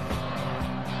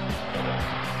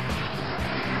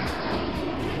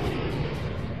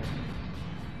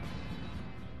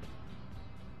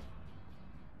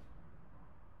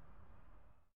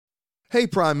 Hey,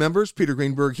 Prime members, Peter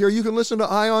Greenberg here. You can listen to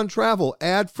Eye on Travel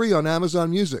ad-free on Amazon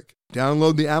Music.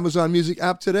 Download the Amazon Music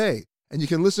app today, and you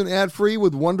can listen ad-free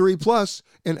with Wondery Plus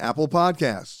in Apple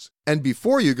Podcasts. And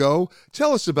before you go,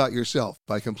 tell us about yourself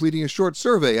by completing a short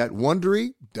survey at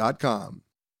Wondery.com.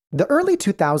 The early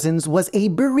 2000s was a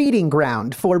breeding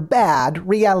ground for bad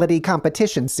reality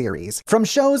competition series. From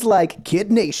shows like Kid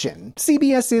Nation,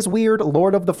 CBS's weird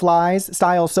Lord of the Flies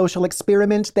style social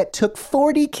experiment that took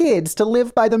 40 kids to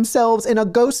live by themselves in a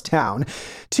ghost town,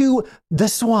 to The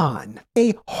Swan,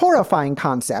 a horrifying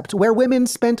concept where women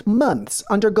spent months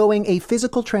undergoing a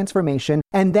physical transformation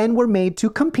and then were made to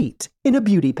compete in a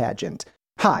beauty pageant.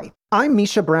 Hi, I'm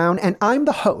Misha Brown, and I'm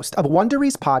the host of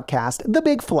Wondery's podcast, The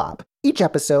Big Flop. Each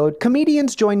episode,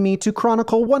 comedians join me to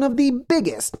chronicle one of the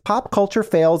biggest pop culture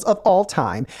fails of all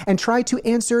time and try to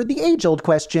answer the age-old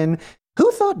question,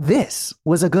 who thought this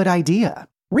was a good idea?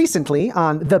 Recently,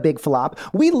 on The Big Flop,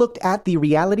 we looked at the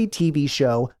reality TV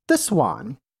show The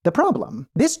Swan. The problem,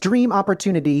 this dream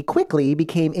opportunity quickly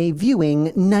became a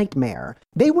viewing nightmare.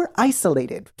 They were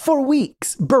isolated for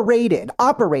weeks, berated,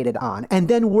 operated on, and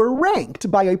then were ranked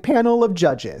by a panel of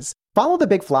judges. Follow The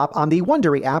Big Flop on the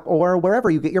Wondery app or wherever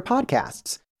you get your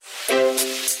podcasts.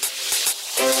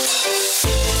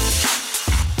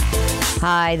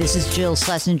 Hi, this is Jill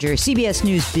Schlesinger, CBS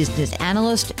News business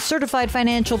analyst, certified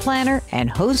financial planner,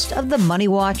 and host of the Money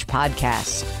Watch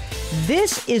podcast.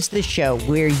 This is the show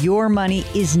where your money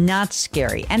is not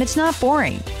scary and it's not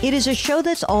boring. It is a show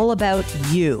that's all about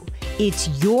you. It's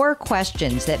your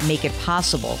questions that make it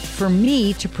possible for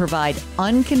me to provide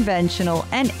unconventional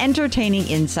and entertaining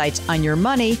insights on your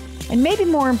money and maybe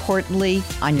more importantly,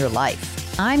 on your life.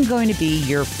 I'm going to be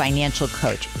your financial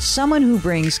coach, someone who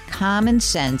brings common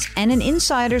sense and an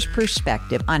insider's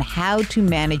perspective on how to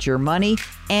manage your money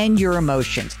and your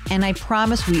emotions. And I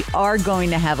promise we are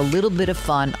going to have a little bit of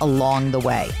fun along the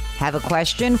way. Have a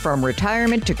question from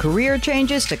retirement to career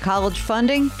changes to college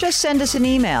funding? Just send us an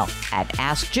email at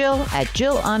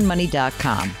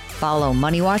askjill@jillonmoney.com. Follow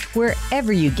Money Watch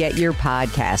wherever you get your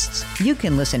podcasts. You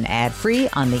can listen ad-free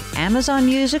on the Amazon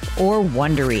Music or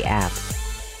Wondery app.